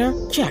 lunch, and dinner?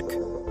 Check.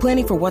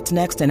 Planning for what's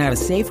next and how to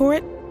save for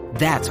it?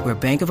 That's where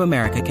Bank of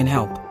America can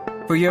help.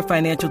 For your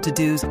financial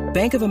to-dos,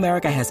 Bank of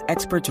America has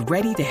experts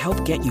ready to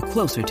help get you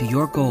closer to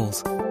your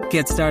goals.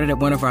 Get started at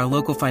one of our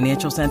local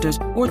financial centers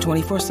or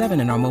 24/7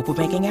 in our mobile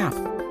banking app.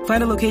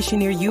 Find a location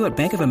near you at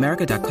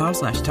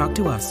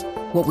bankofamerica.com/talktous.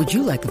 What would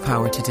you like the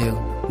power to do?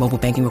 Mobile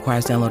banking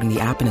requires downloading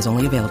the app and is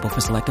only available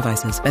for select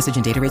devices. Message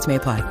and data rates may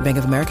apply. Bank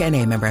of America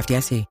NA, member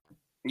FDIC.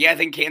 Yeah, I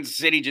think Kansas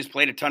City just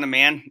played a ton of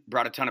man,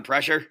 brought a ton of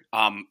pressure,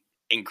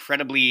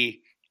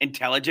 incredibly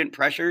intelligent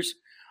pressures,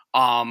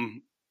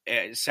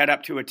 set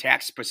up to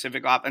attack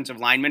specific offensive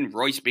linemen,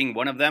 Royce being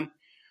one of them.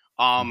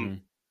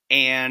 And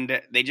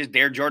they just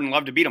dared Jordan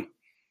Love to beat him.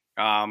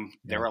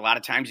 There were a lot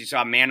of times you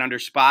saw man under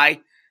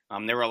spy.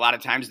 There were a lot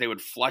of times they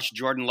would flush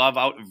Jordan Love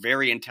out.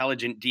 Very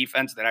intelligent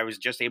defense that I was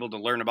just able to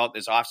learn about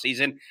this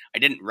offseason. I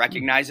didn't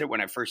recognize it when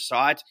I first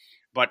saw it,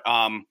 but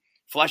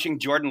flushing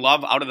Jordan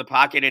Love out of the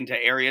pocket into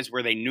areas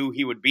where they knew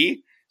he would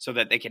be so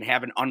that they can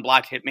have an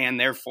unblocked hitman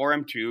there for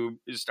him to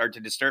start to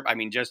disturb. I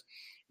mean, just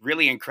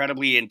really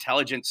incredibly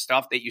intelligent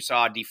stuff that you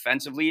saw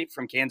defensively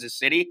from Kansas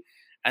City.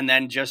 And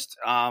then just,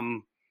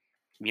 some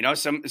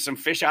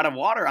fish out of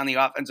water on the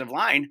offensive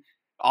line.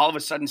 All of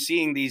a sudden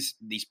seeing these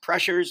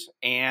pressures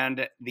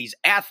and these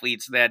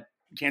athletes that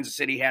Kansas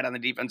City had on the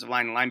defensive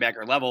line and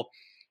linebacker level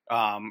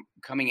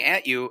coming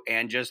at you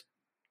and just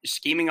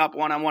scheming up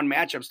one-on-one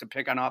matchups to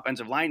pick on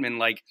offensive linemen.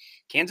 Like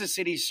Kansas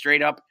City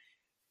straight up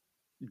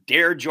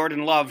dared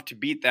Jordan Love to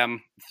beat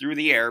them through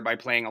the air by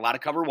playing a lot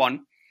of cover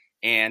one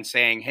and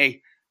saying,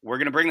 hey, we're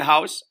going to bring the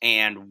house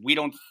and we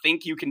don't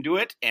think you can do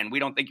it and we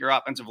don't think your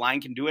offensive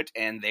line can do it.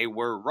 And they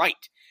were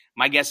right.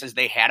 My guess is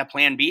they had a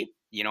plan B.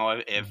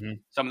 If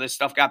some of this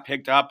stuff got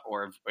picked up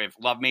or if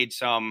Love made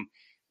some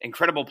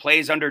incredible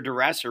plays under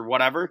duress or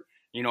whatever,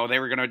 they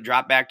were going to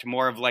drop back to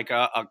more of like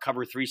a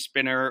cover 3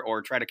 spinner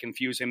or try to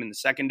confuse him in the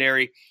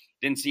secondary.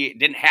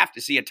 Didn't have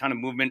to see a ton of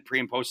movement pre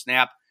and post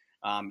snap.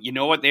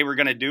 What they were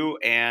going to do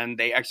and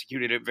they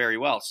executed it very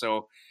well.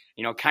 So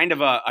kind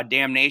of a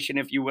damnation,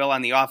 if you will,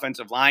 on the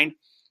offensive line.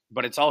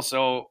 But it's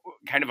also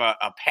kind of a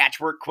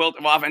patchwork quilt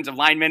of offensive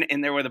linemen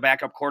in there with a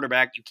backup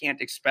quarterback. You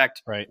can't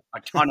expect a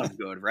ton of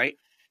good, right?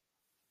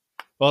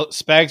 Well,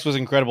 Spags was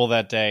incredible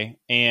that day,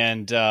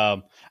 and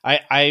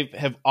I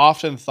have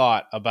often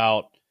thought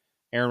about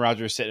Aaron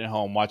Rodgers sitting at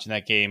home watching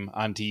that game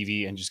on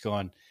TV and just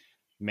going,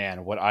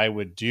 man, what I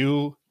would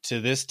do to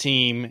this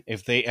team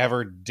if they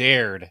ever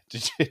dared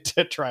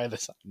to try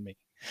this on me.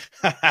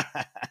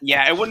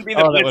 Yeah, it wouldn't be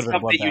the blitz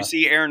stuff that you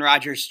see Aaron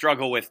Rodgers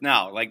struggle with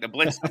now. Like the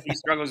blitz stuff he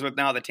struggles with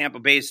now, the Tampa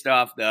Bay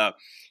stuff,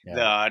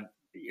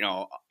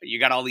 you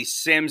got all these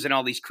sims and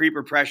all these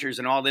creeper pressures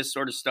and all this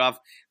sort of stuff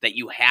that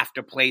you have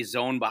to play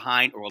zone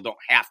behind, or don't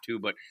have to,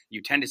 but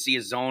you tend to see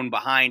a zone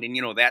behind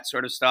and, that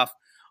sort of stuff,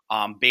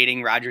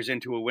 baiting Rodgers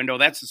into a window.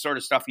 That's the sort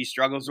of stuff he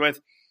struggles with.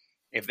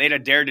 If they'd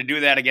have dared to do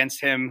that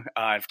against him,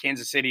 if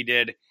Kansas City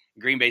did,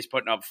 Green Bay's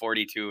putting up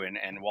 42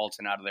 and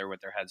waltzing out of there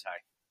with their heads high.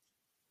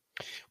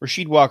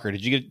 Rasheed Walker,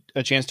 did you get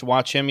a chance to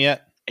watch him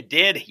yet? I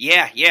did.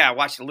 Yeah. I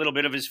watched a little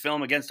bit of his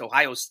film against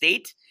Ohio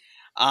State.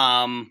 He's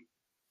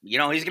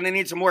going to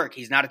need some work.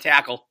 He's not a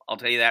tackle. I'll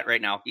tell you that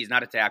right now. He's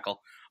not a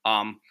tackle.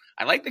 I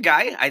like the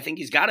guy. I think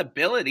he's got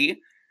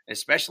ability,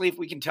 especially if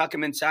we can tuck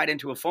him inside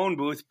into a phone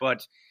booth.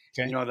 But,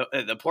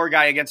 the poor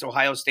guy against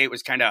Ohio State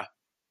was kind of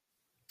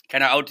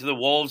out to the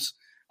wolves,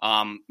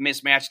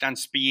 mismatched on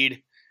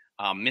speed,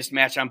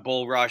 mismatched on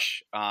bull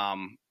rush,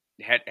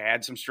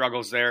 had some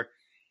struggles there.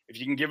 If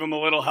you can give him a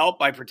little help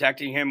by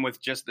protecting him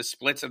with just the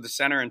splits of the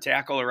center and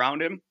tackle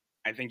around him,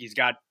 I think he's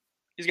got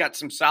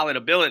some solid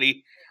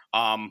ability.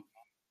 I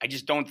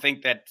just don't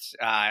think that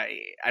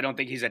I don't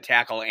think he's a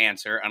tackle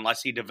answer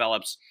unless he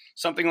develops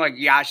something like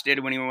Yash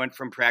did when he went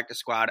from practice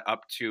squad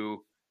up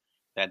to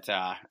that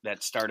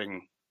active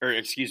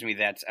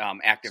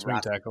swing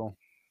tackle.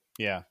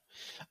 Yeah.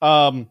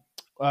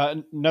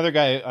 Another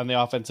guy on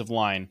the offensive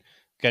line,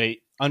 got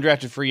a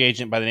undrafted free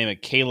agent by the name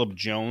of Caleb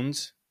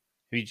Jones.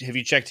 Have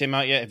you checked him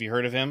out yet? Have you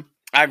heard of him?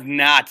 I've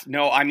not.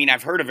 No, I mean,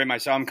 I've heard of him. I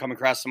saw him come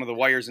across some of the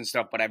wires and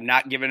stuff, but I've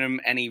not given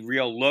him any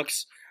real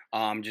looks.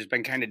 Just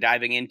been kind of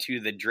diving into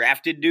the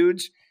drafted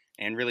dudes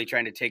and really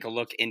trying to take a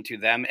look into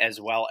them as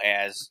well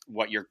as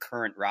what your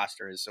current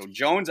roster is. So,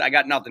 Jones, I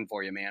got nothing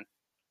for you, man.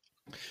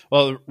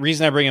 Well, the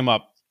reason I bring him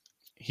up,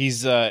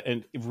 he's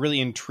a really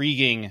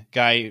intriguing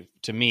guy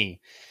to me.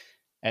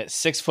 At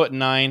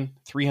 6'9",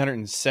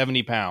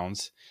 370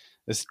 pounds.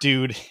 This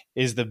dude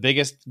is the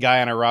biggest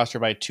guy on our roster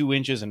by 2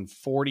 inches and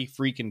 40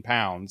 freaking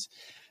pounds.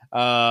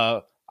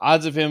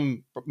 Odds of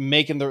him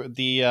making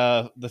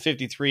the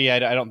 53, I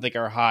don't think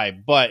are high,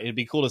 but it'd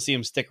be cool to see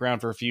him stick around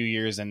for a few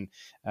years and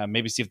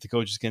maybe see if the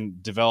coaches can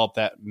develop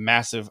that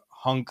massive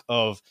hunk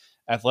of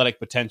athletic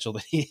potential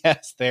that he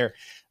has there.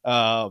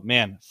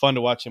 Man, fun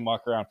to watch him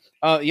walk around.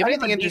 You have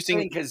anything interesting?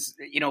 Because,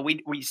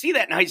 we see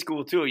that in high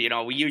school too.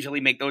 We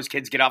usually make those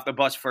kids get off the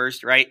bus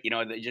first, right?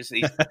 Just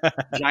these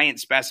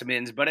giant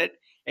specimens, but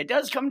it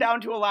does come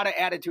down to a lot of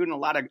attitude and a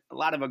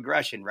lot of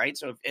aggression, right?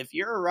 So if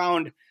you're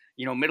around,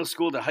 middle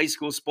school to high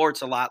school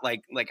sports a lot,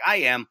 like I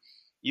am,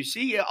 you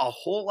see a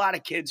whole lot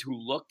of kids who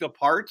look the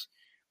part,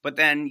 but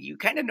then you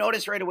kind of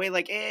notice right away,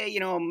 like,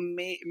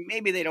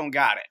 maybe they don't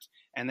got it.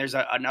 And there's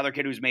another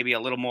kid who's maybe a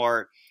little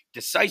more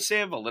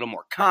decisive, a little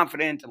more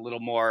confident, a little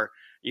more,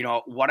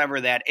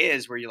 whatever that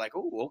is, where you're like,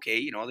 oh,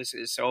 okay, this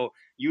is. So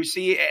you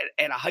see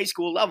at a high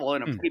school level,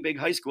 in a pretty big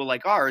high school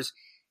like ours,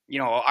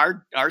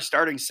 our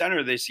starting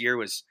center this year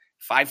was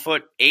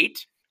 5'8"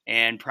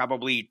 and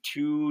probably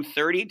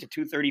 230 to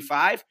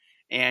 235,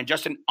 and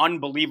just an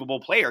unbelievable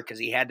player because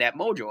he had that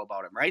mojo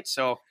about him, right?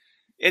 So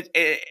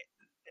the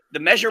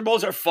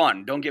measurables are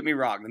fun. Don't get me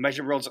wrong. The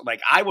measurables,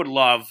 like, I would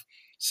love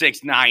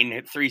 6'9",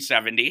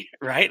 370,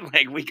 right?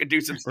 Like, we could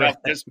do some stuff.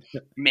 Right. Just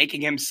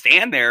making him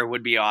stand there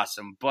would be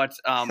awesome. But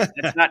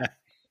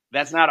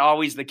that's not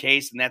always the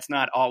case, and that's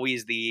not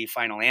always the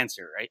final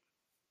answer, right?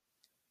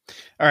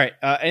 All right.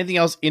 Anything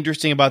else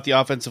interesting about the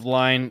offensive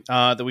line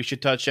that we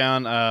should touch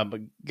on?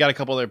 But got a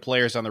couple other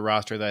players on the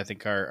roster that I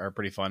think are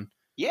pretty fun.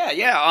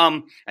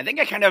 Yeah. I think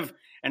I kind of,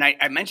 and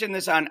I mentioned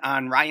this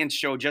on Ryan's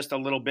show just a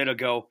little bit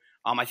ago.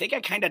 I think I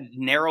kind of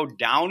narrowed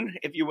down,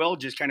 if you will,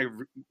 just kind of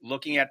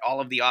looking at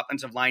all of the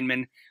offensive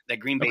linemen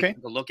that Green Bay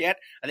took a look at.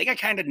 I think I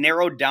kind of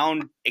narrowed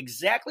down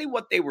exactly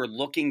what they were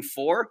looking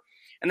for,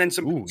 and then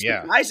some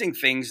surprising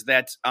things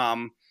that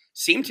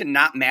seem to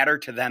not matter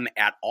to them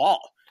at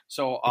all.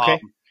 So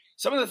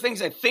some of the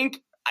things I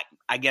think,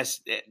 I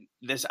guess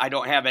this, I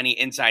don't have any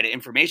inside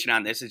information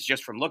on this. It's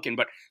just from looking,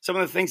 but some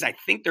of the things I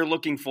think they're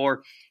looking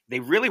for, they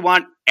really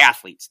want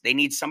athletes. They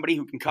need somebody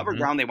who can cover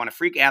ground. They want a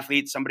freak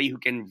athlete, somebody who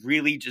can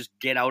really just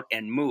get out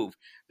and move.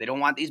 They don't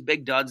want these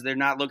big duds. They're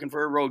not looking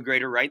for a road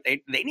grader, right?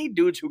 They need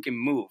dudes who can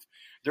move.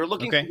 They're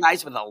looking for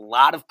guys with a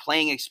lot of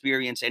playing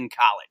experience in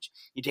college.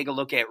 You take a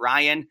look at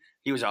Ryan.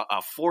 He was a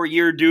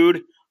 4-year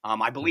dude.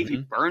 I believe he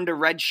burned a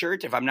red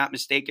shirt, if I'm not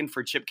mistaken,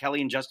 for Chip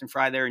Kelly and Justin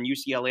Fry there in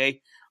UCLA.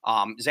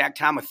 Zach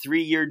Tom, a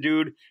 3-year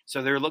dude.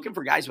 So they're looking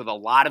for guys with a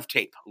lot of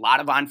tape, a lot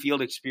of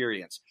on-field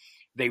experience.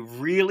 They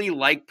really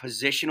like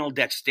positional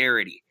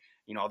dexterity.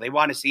 They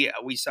want to see,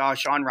 we saw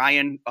Sean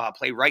Ryan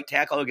play right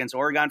tackle against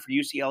Oregon for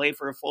UCLA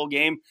for a full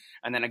game.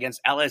 And then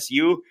against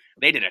LSU,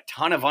 they did a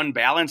ton of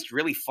unbalanced,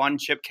 really fun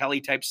Chip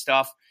Kelly type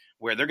stuff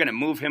where they're going to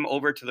move him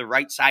over to the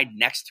right side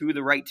next to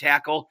the right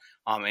tackle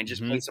and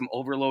just play some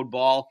overload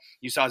ball.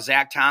 You saw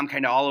Zach Tom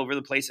kind of all over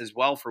the place as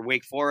well for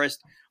Wake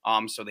Forest.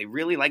 So they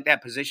really like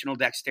that positional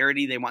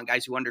dexterity. They want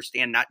guys who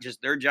understand not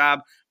just their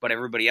job, but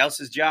everybody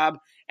else's job.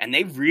 And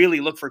they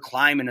really look for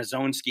climb in a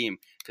zone scheme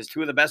because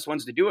two of the best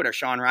ones to do it are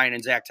Sean Ryan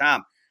and Zach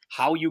Tom.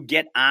 How you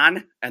get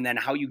on and then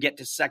how you get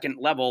to second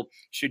level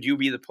should you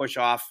be the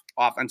push-off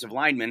offensive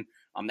lineman.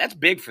 That's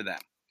big for them.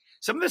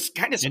 Some of this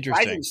kind of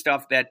surprising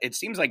stuff that it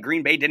seems like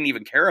Green Bay didn't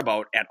even care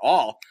about at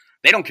all.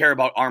 They don't care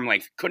about arm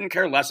length. Couldn't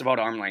care less about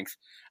arm length.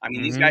 I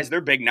mean, these guys,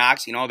 they're big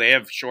knocks. They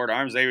have short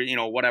arms. They,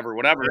 whatever.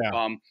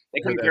 Yeah.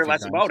 They couldn't care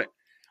less about it.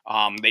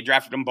 They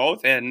drafted them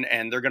both, and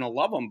they're going to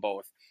love them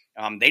both.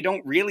 They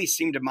don't really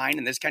seem to mind,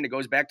 and this kind of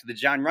goes back to the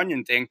John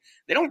Runyon thing.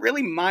 They don't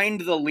really mind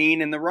the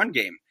lean in the run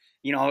game.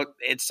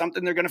 It's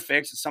something they're going to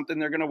fix. It's something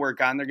they're going to work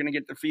on. They're going to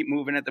get their feet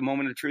moving at the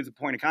moment of truth, the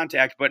point of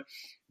contact. But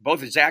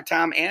both Zach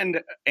Tom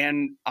and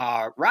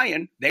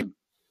Ryan,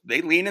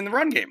 they lean in the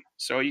run game.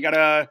 So you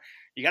gotta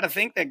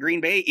think that Green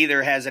Bay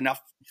either has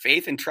enough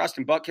faith and trust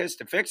in Butkus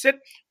to fix it,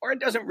 or it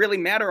doesn't really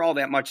matter all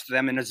that much to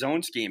them in a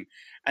zone scheme.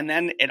 And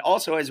then it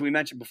also, as we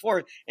mentioned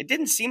before, it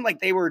didn't seem like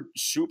they were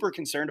super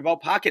concerned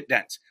about pocket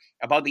dents,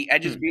 about the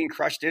edges being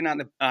crushed in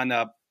on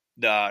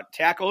the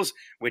tackles,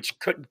 which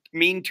could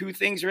mean two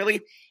things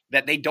really.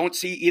 That they don't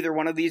see either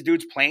one of these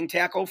dudes playing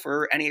tackle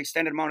for any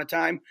extended amount of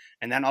time.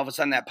 And then all of a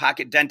sudden that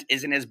pocket dent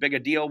isn't as big a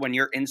deal when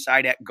you're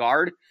inside at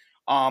guard.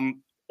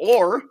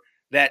 Or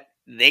that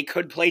they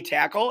could play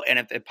tackle. And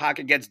if the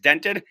pocket gets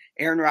dented,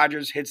 Aaron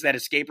Rodgers hits that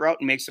escape route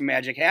and makes some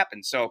magic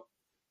happen. So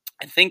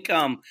I think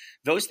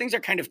those things are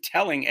kind of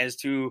telling as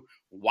to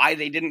why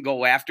they didn't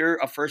go after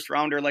a first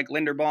rounder like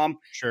Linderbaum.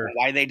 Sure.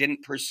 Why they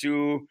didn't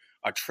pursue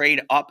a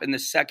trade up in the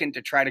second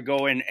to try to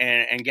go and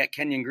get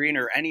Kenyon Green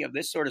or any of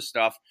this sort of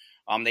stuff.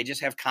 They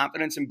just have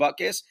confidence in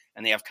Butkus,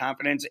 and they have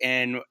confidence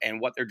in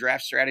what their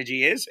draft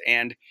strategy is.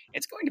 And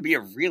it's going to be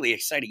a really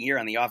exciting year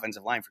on the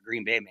offensive line for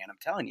Green Bay, man. I'm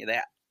telling you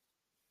that.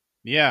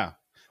 Yeah.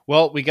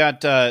 Well, we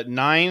got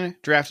 9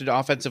 drafted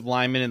offensive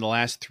linemen in the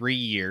last 3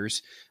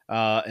 years,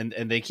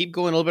 and they keep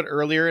going a little bit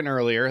earlier and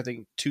earlier. I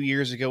think 2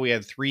 years ago we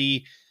had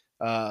 3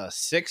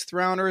 sixth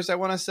rounders, I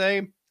want to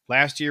say.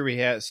 Last year we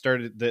had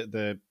started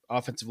the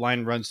offensive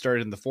line run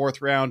started in the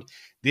 4th round.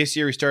 This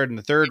year we started in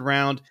the 3rd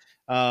round.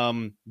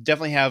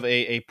 Definitely have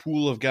a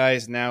pool of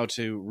guys now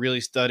to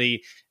really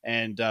study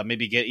and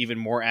maybe get even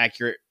more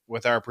accurate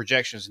with our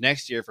projections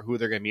next year for who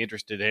they're going to be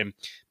interested in.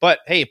 But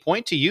hey,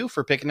 point to you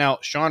for picking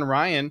out Sean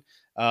Ryan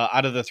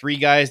out of the 3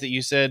 guys that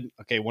you said,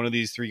 okay, one of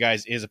these 3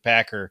 guys is a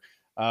Packer.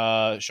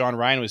 Sean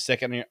Ryan was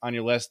second on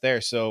your list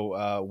there.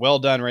 So well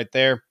done right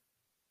there.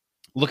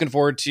 Looking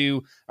forward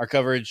to our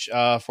coverage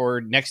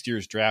for next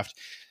year's draft.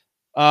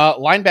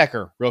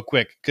 Linebacker real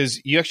quick, because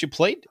you actually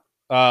played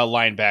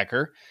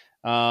linebacker.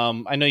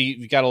 I know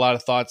you've got a lot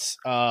of thoughts.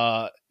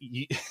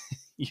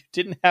 You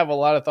didn't have a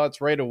lot of thoughts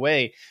right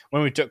away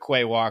when we took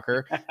Quay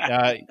Walker.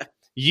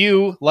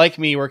 You, like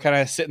me, were kind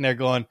of sitting there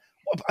going,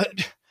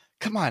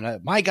 come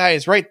on, my guy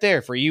is right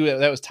there. For you,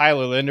 that was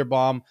Tyler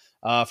Linderbaum.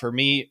 For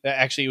me,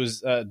 actually, it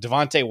was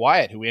Devontae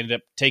Wyatt, who we ended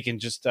up taking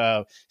just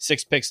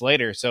 6 picks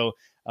later. So,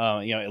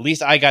 at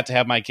least I got to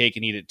have my cake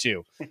and eat it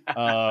too.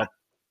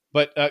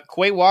 But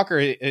Quay Walker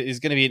is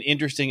going to be an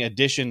interesting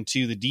addition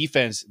to the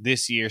defense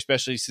this year,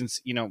 especially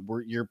since,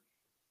 you're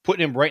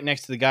putting him right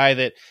next to the guy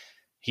that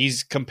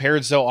he's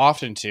compared so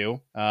often to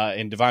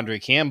in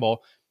Devondre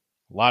Campbell.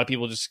 A lot of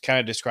people just kind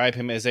of describe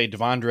him as a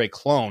Devondre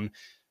clone.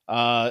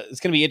 It's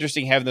going to be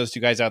interesting having those 2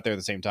 guys out there at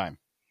the same time.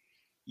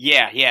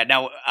 Yeah.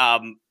 Now,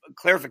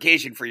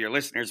 clarification for your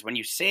listeners, when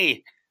you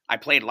say I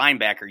played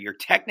linebacker, you're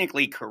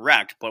technically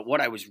correct, but what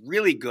I was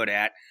really good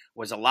at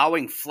was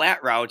allowing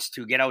flat routes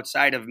to get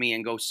outside of me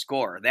and go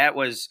score. That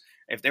was,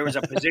 if there was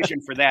a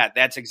position for that,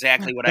 that's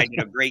exactly what I did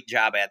a great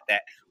job at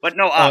that. But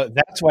no,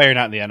 that's why you're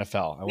not in the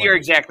NFL. You're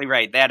exactly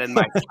right. That and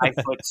my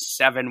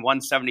 5'7",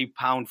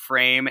 170-pound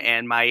frame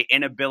and my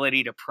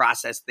inability to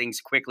process things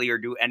quickly or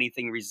do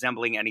anything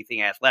resembling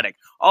anything athletic.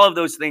 All of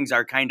those things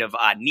are kind of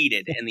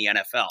needed in the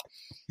NFL.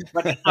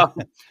 But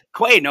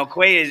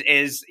Quay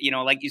is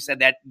like you said,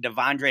 that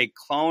Devondre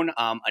clone.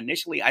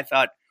 Initially, I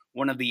thought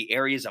one of the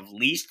areas of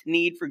least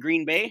need for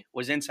Green Bay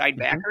was inside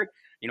backer.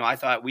 I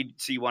thought we'd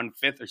see one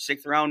 5th or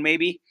 6th round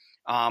maybe.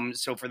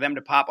 So for them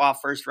to pop off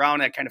first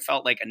round, that kind of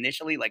felt like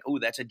initially like, oh,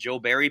 that's a Joe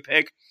Barry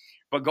pick.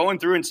 But going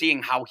through and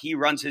seeing how he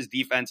runs his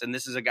defense, and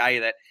this is a guy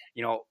that,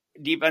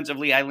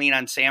 defensively, I lean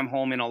on Sam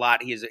Holman a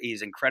lot.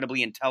 He's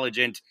incredibly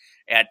intelligent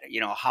at,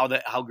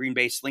 how Green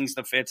Bay slings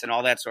the fits and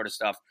all that sort of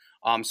stuff.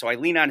 So I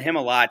lean on him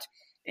a lot.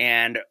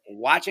 And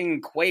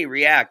watching Quay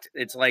react,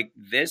 it's like,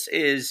 this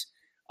is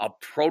a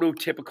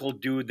prototypical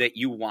dude that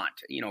you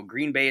want.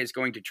 Green Bay is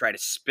going to try to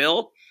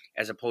spill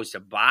as opposed to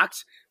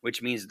box,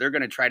 which means they're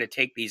going to try to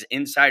take these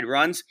inside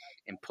runs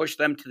and push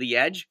them to the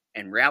edge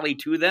and rally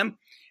to them.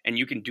 And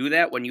you can do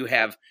that when you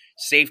have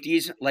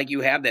safeties like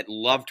you have that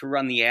love to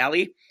run the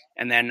alley,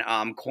 and then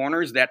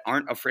corners that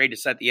aren't afraid to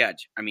set the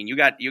edge. I mean, you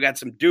got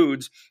some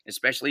dudes,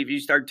 especially if you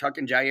start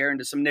tucking Jair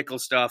into some nickel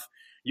stuff,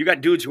 you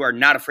got dudes who are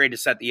not afraid to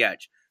set the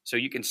edge. So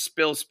you can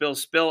spill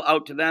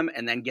out to them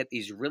and then get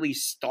these really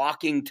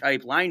stalking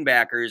type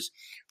linebackers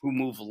who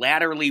move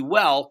laterally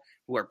well,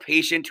 who are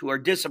patient, who are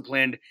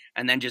disciplined,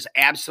 and then just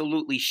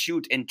absolutely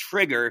shoot and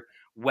trigger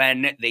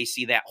when they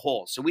see that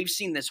hole. So we've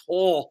seen this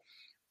whole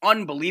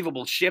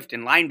unbelievable shift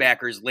in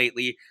linebackers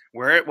lately,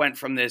 where it went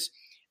from this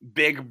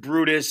big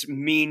Brutus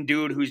mean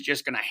dude who's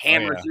just going to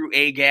hammer through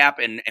a gap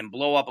and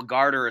blow up a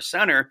guard or a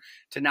center,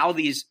 to now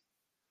these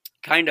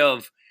kind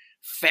of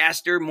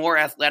faster, more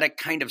athletic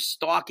kind of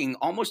stalking,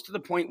 almost to the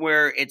point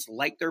where it's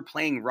like they're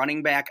playing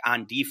running back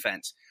on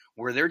defense,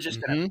 where they're just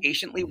going to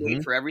patiently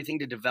wait for everything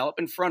to develop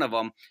in front of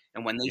them.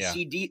 And when they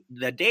see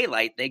the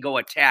daylight, they go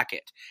attack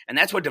it. And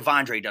that's what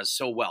Devondre does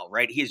so well,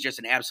 right? He is just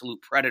an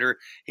absolute predator.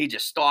 He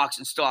just stalks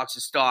and stalks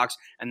and stalks.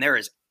 And there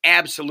is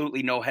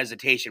absolutely no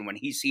hesitation when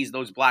he sees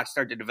those blocks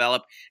start to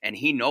develop and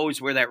he knows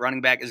where that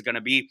running back is going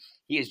to be.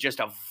 He is just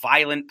a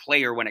violent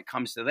player when it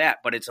comes to that,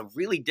 but it's a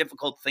really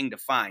difficult thing to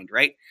find,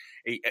 right?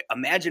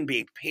 Imagine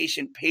being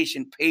patient,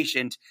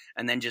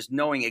 and then just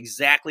knowing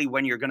exactly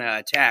when you're going to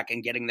attack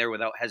and getting there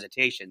without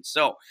hesitation.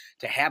 So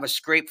to have a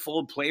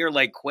scrape-fold player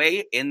like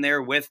Quay in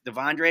there with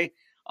Devondre,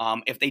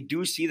 if they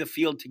do see the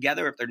field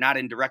together, if they're not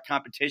in direct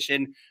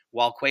competition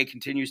while Quay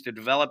continues to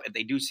develop, if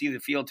they do see the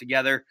field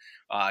together,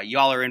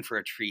 y'all are in for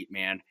a treat,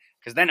 man.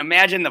 Because then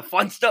imagine the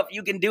fun stuff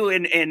you can do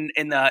in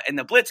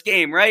the blitz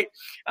game, right?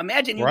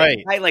 Imagine you got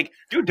a guy like,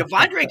 dude,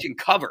 Devondre can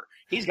cover.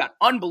 He's got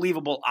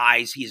unbelievable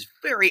eyes. He's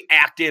very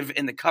active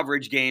in the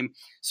coverage game.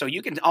 So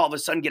you can all of a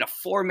sudden get a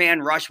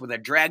 4-man rush with a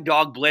drag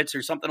dog blitz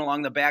or something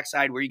along the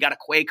backside where you got a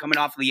Quay coming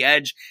off the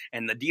edge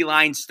and the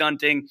D-line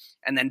stunting,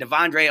 and then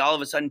Devondre all of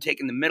a sudden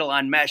taking the middle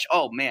on mesh.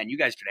 Oh, man, you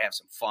guys could have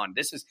some fun.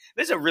 This is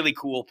a really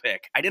cool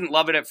pick. I didn't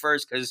love it at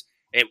first because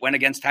it went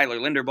against Tyler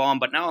Linderbaum,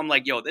 but now I'm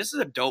like, yo, this is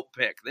a dope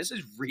pick. This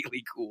is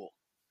really cool.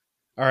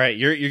 All right,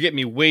 you're getting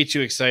me way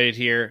too excited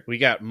here. We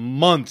got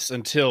months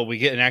until we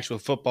get an actual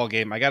football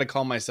game. I got to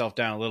calm myself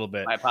down a little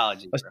bit. My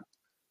apologies.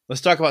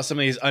 Let's talk about some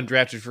of these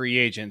undrafted free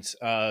agents.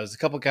 There's a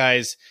couple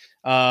guys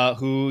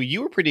who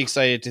you were pretty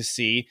excited to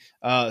see.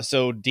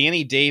 So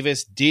Danny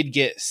Davis did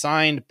get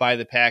signed by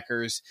the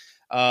Packers.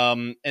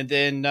 And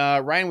then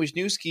Ryan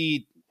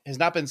Wisniewski has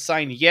not been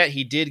signed yet.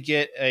 He did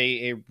get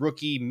a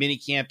rookie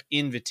minicamp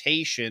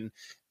invitation.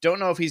 Don't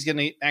know if he's going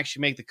to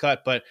actually make the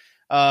cut, but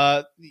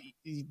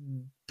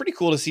pretty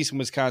cool to see some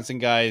Wisconsin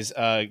guys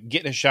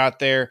getting a shot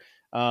there.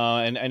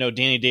 And I know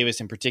Danny Davis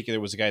in particular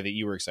was a guy that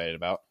you were excited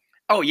about.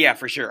 Oh, yeah,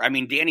 for sure. I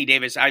mean, Danny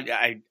Davis,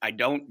 I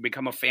don't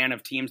become a fan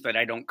of teams that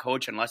I don't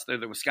coach unless they're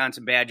the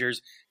Wisconsin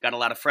Badgers. Got a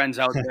lot of friends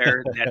out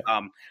there that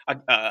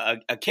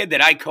a kid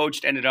that I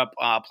coached ended up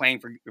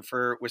playing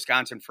for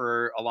Wisconsin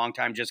for a long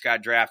time, just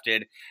got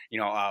drafted. You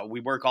know, we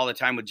work all the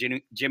time with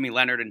Jimmy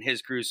Leonard and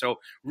his crew. So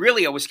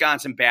really a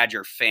Wisconsin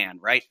Badger fan,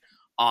 right?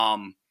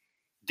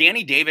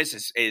 Danny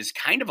Davis is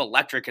kind of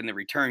electric in the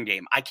return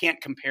game. I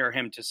can't compare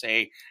him to,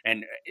 say,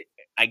 and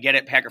I get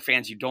it, Packer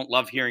fans, you don't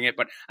love hearing it,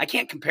 but I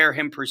can't compare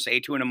him per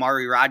se to an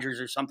Amari Rodgers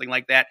or something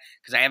like that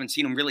because I haven't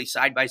seen him really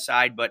side by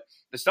side. But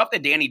the stuff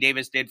that Danny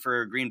Davis did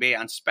for Green Bay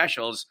on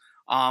specials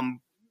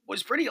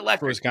was pretty electric.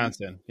 For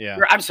Wisconsin, yeah.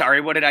 I'm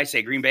sorry, what did I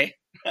say, Green Bay?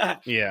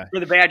 Yeah. For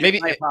the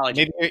Badgers, my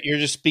apologies. Maybe you're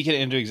just speaking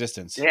it into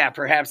existence. Yeah,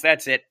 perhaps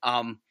that's it.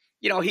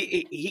 You know,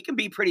 he can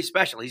be pretty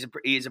special. He's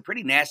a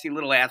pretty nasty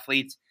little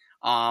athlete.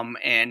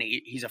 And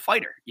he's a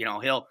fighter. You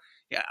know,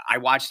 I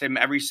watched him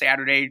every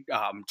Saturday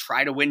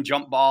try to win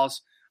jump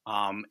balls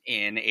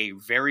in a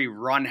very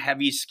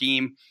run-heavy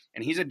scheme,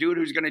 and he's a dude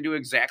who's going to do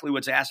exactly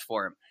what's asked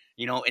for him.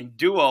 You know, in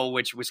duo,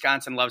 which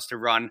Wisconsin loves to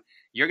run,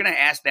 you're going to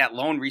ask that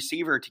lone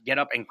receiver to get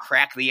up and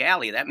crack the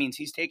alley. That means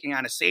he's taking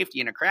on a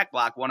safety in a crack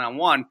block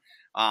one-on-one.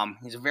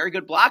 He's a very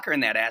good blocker in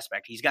that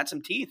aspect. He's got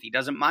some teeth. He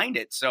doesn't mind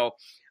it. So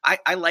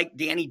I like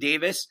Danny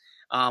Davis.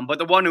 But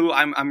the one who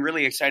I'm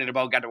really excited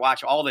about, got to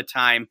watch all the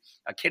time,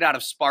 a kid out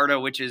of Sparta,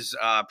 which is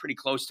pretty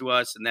close to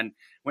us, and then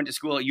went to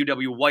school at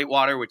UW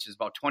Whitewater, which is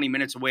about 20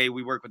 minutes away.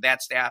 We work with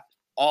that staff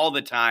all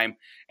the time,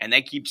 and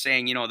they keep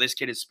saying, you know, this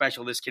kid is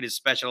special, this kid is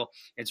special.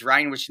 It's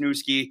Ryan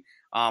Wisniewski.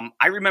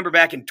 I remember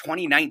back in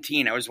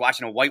 2019, I was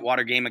watching a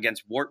Whitewater game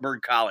against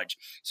Wartburg College.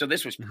 So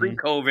this was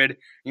pre-COVID.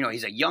 You know,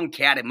 he's a young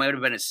cat. It might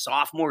have been his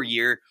sophomore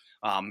year,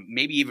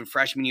 maybe even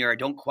freshman year. I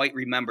don't quite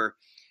remember.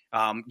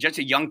 Just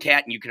a young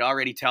cat, and you could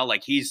already tell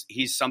like he's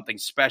something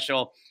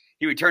special.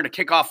 He returned a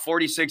kickoff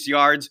 46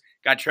 yards,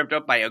 got tripped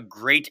up by a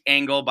great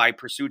angle by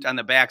Pursuit on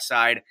the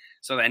backside.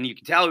 So then you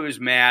can tell he was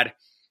mad.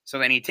 So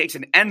then he takes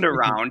an end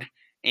around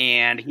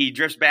and he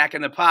drifts back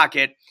in the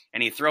pocket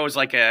and he throws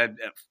like a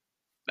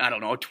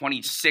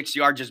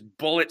 26-yard just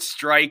bullet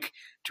strike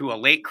to a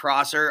late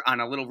crosser on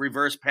a little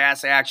reverse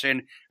pass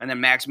action. And then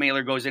Max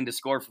Mailer goes in to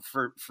score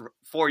for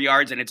 4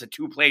 yards, and it's a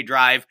 2-play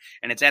drive,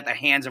 and it's at the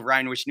hands of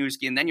Ryan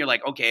Wisniewski. And then you're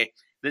like, okay,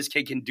 this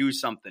kid can do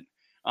something.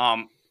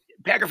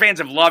 Packer fans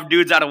have loved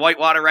dudes out of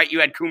Whitewater, right? You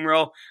had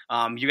Kumro.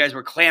 You guys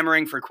were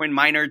clamoring for Quinn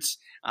Meinerz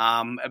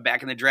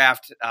back in the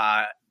draft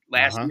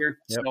last year.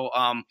 Yep.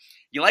 So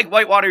you like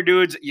Whitewater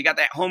dudes. You got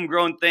that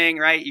homegrown thing,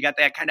 right? You got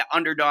that kind of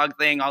underdog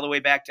thing all the way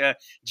back to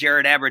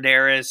Jared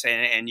Abbrederis,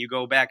 and you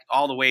go back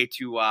all the way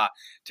to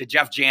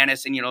Jeff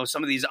Janis and,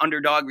 some of these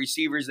underdog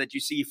receivers that you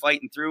see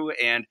fighting through.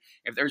 And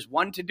if there's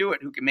one to do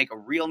it who can make a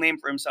real name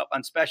for himself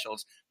on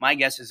specials, my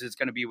guess is it's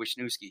going to be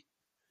Wisniewski.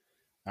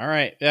 All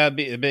right.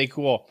 That'd be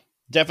cool.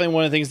 Definitely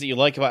one of the things that you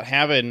like about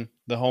having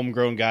the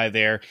homegrown guy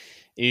there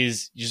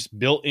is just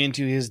built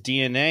into his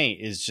DNA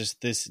is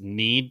just this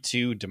need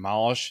to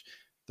demolish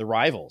the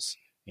rivals.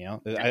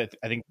 I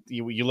think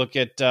you look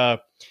at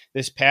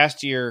this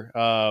past year,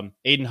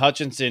 Aiden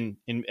Hutchinson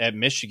at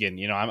Michigan.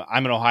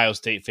 I'm an Ohio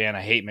State fan.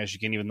 I hate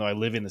Michigan, even though I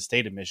live in the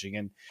state of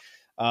Michigan.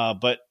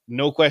 But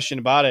no question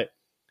about it,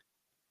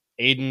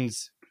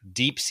 Aiden's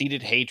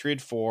deep-seated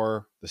hatred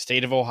for the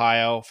state of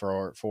Ohio,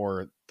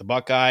 for the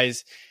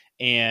Buckeyes,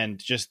 and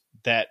just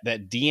that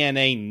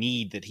DNA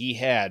need that he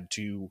had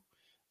to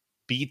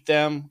beat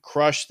them,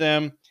 crush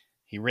them.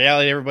 He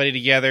rallied everybody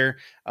together.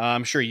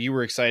 I'm sure you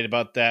were excited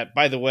about that.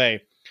 By the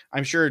way,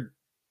 I'm sure,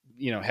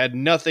 had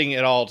nothing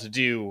at all to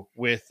do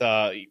with,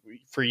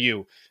 for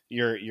you,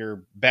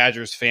 your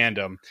Badgers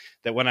fandom,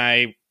 that when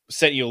I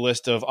sent you a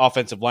list of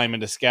offensive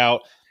linemen to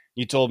scout,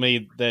 you told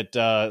me that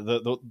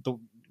the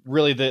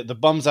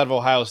bums out of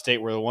Ohio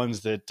State were the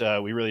ones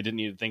that we really didn't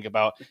need to think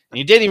about. And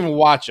you didn't even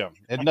watch them.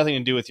 It had nothing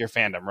to do with your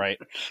fandom, right?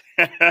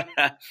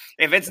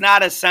 If it's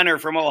not a center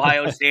from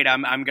Ohio State,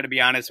 I'm going to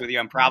be honest with you.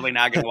 I'm probably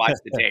not going to watch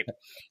the tape.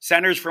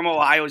 Centers from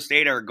Ohio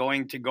State are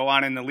going to go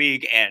on in the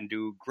league and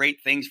do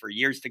great things for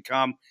years to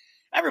come.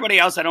 Everybody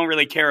else I don't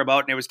really care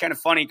about. And it was kind of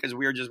funny because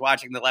we were just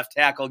watching the left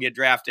tackle get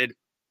drafted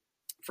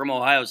from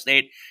Ohio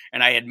State.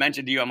 And I had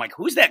mentioned to you, I'm like,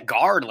 who's that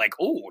guard? Like,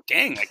 oh,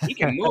 dang, like he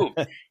can move.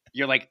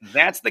 You're like,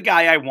 that's the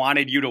guy I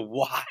wanted you to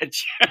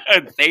watch.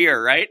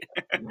 Thayer, right?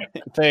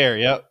 Thayer,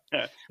 yep.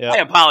 I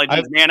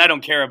apologize, man. I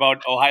don't care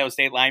about Ohio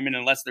State linemen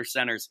unless they're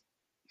centers.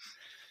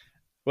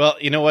 Well,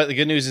 you know what? The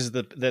good news is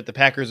that the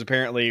Packers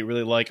apparently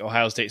really like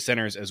Ohio State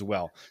centers as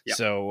well. Yep.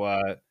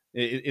 So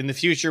in the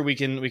future, we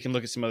can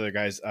look at some other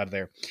guys out of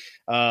there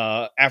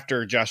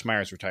after Josh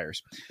Myers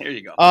retires. There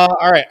you go. All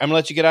right, I'm gonna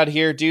let you get out of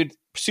here, dude.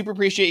 Super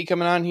appreciate you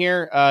coming on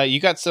here. You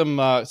got some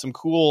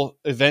cool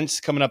events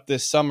coming up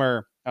this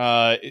summer.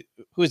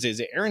 Who is it? Is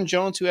it Aaron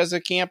Jones who has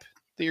a camp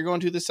that you're going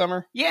to this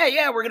summer?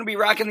 Yeah. We're going to be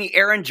rocking the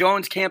Aaron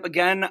Jones camp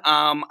again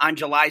on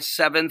July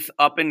 7th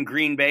up in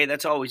Green Bay.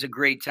 That's always a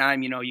great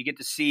time. You get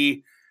to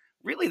see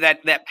really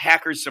that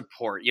Packers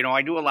support.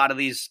 I do a lot of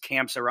these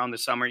camps around the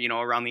summer,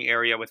 around the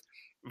area with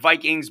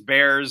Vikings,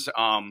 Bears,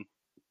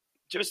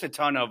 just a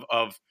ton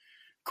of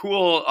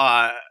cool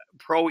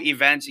pro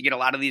events. You get a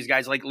lot of these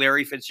guys like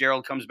Larry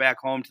Fitzgerald comes back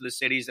home to the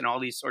cities and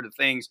all these sort of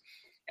things.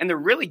 And they're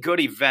really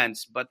good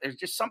events, but there's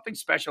just something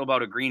special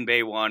about a Green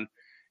Bay one.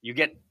 You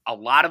get a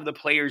lot of the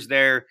players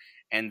there,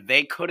 and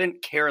they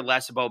couldn't care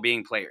less about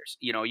being players.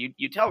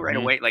 You tell right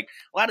away, like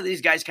a lot of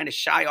these guys kind of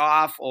shy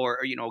off or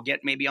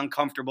get maybe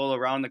uncomfortable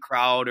around the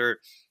crowd or,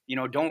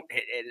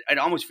 it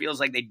almost feels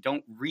like they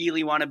don't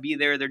really want to be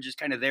there. They're just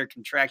kind of there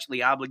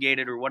contractually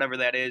obligated or whatever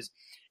that is.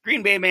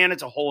 Green Bay, man,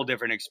 it's a whole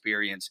different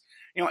experience.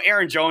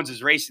 Aaron Jones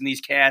is racing these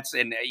cats,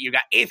 and you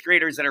got 8th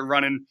graders that are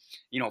running,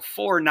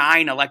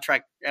 4.9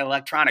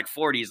 electronic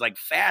 40s, like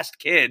fast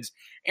kids.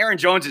 Aaron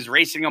Jones is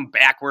racing them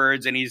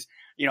backwards, and he's,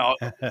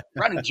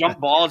 running jump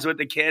balls with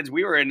the kids.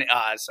 We were in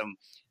some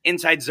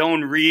inside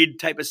zone read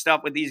type of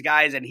stuff with these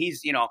guys, and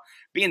he's,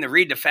 being the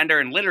read defender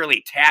and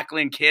literally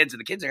tackling kids, and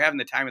the kids are having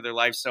the time of their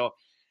life. So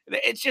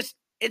it's just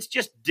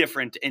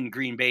different in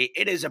Green Bay.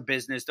 It is a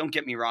business. Don't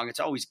get me wrong. It's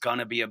always going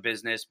to be a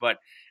business. But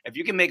if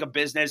you can make a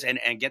business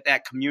and get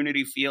that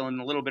community feel and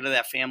a little bit of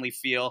that family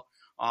feel,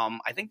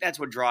 I think that's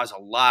what draws a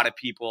lot of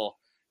people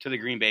to the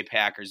Green Bay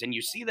Packers. And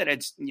you see that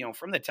it's,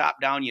 from the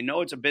top down,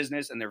 it's a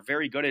business and they're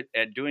very good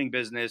at doing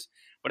business,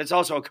 but it's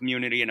also a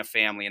community and a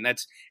family. And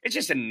it's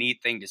just a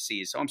neat thing to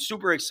see. So I'm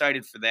super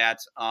excited for that.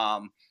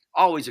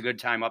 Always a good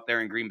time up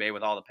there in Green Bay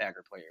with all the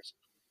Packer players.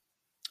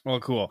 Well,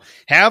 cool.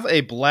 Have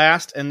a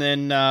blast, and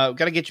then got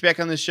to get you back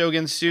on this show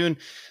again soon,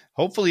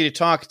 hopefully to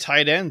talk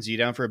tight ends. You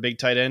down for a big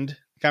tight end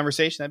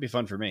conversation? That'd be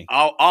fun for me.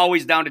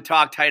 Always down to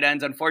talk tight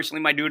ends. Unfortunately,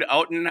 my dude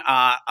out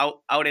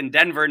in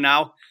Denver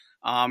now,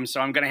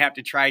 so I'm going to have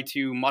to try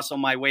to muscle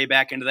my way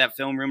back into that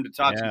film room to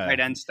talk some tight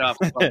end stuff.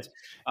 But,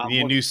 be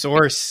a new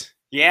source.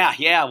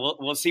 Yeah.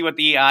 We'll see what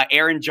the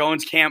Aaron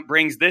Jones camp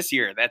brings this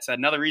year. That's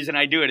another reason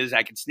I do it is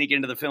I can sneak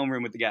into the film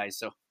room with the guys.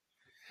 So.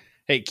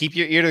 Hey, keep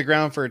your ear to the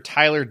ground for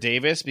Tyler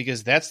Davis,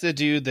 because that's the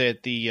dude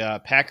that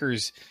the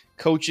Packers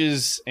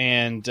coaches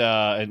and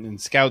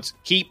scouts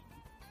keep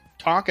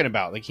talking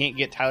about. They can't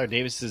get Tyler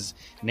Davis's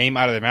name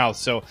out of their mouth,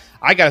 so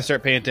I got to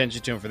start paying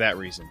attention to him for that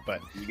reason.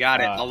 But you got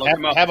it. I'll look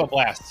him up. Have a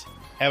blast.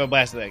 Have a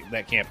blast at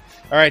that camp.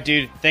 All right,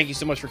 dude. Thank you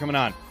so much for coming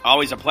on.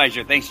 Always a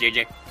pleasure. Thanks,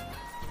 JJ.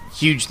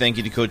 Huge thank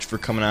you to Coach for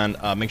coming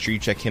on. Make sure you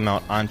check him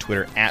out on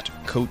Twitter at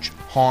Coach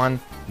Hahn.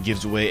 He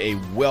gives away a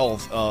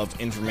wealth of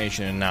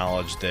information and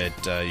knowledge that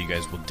you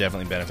guys will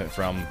definitely benefit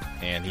from,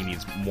 and he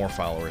needs more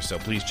followers, so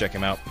please check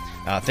him out.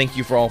 Thank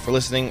you for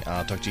listening.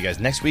 I'll talk to you guys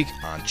next week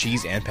on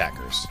Cheese and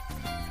Packers.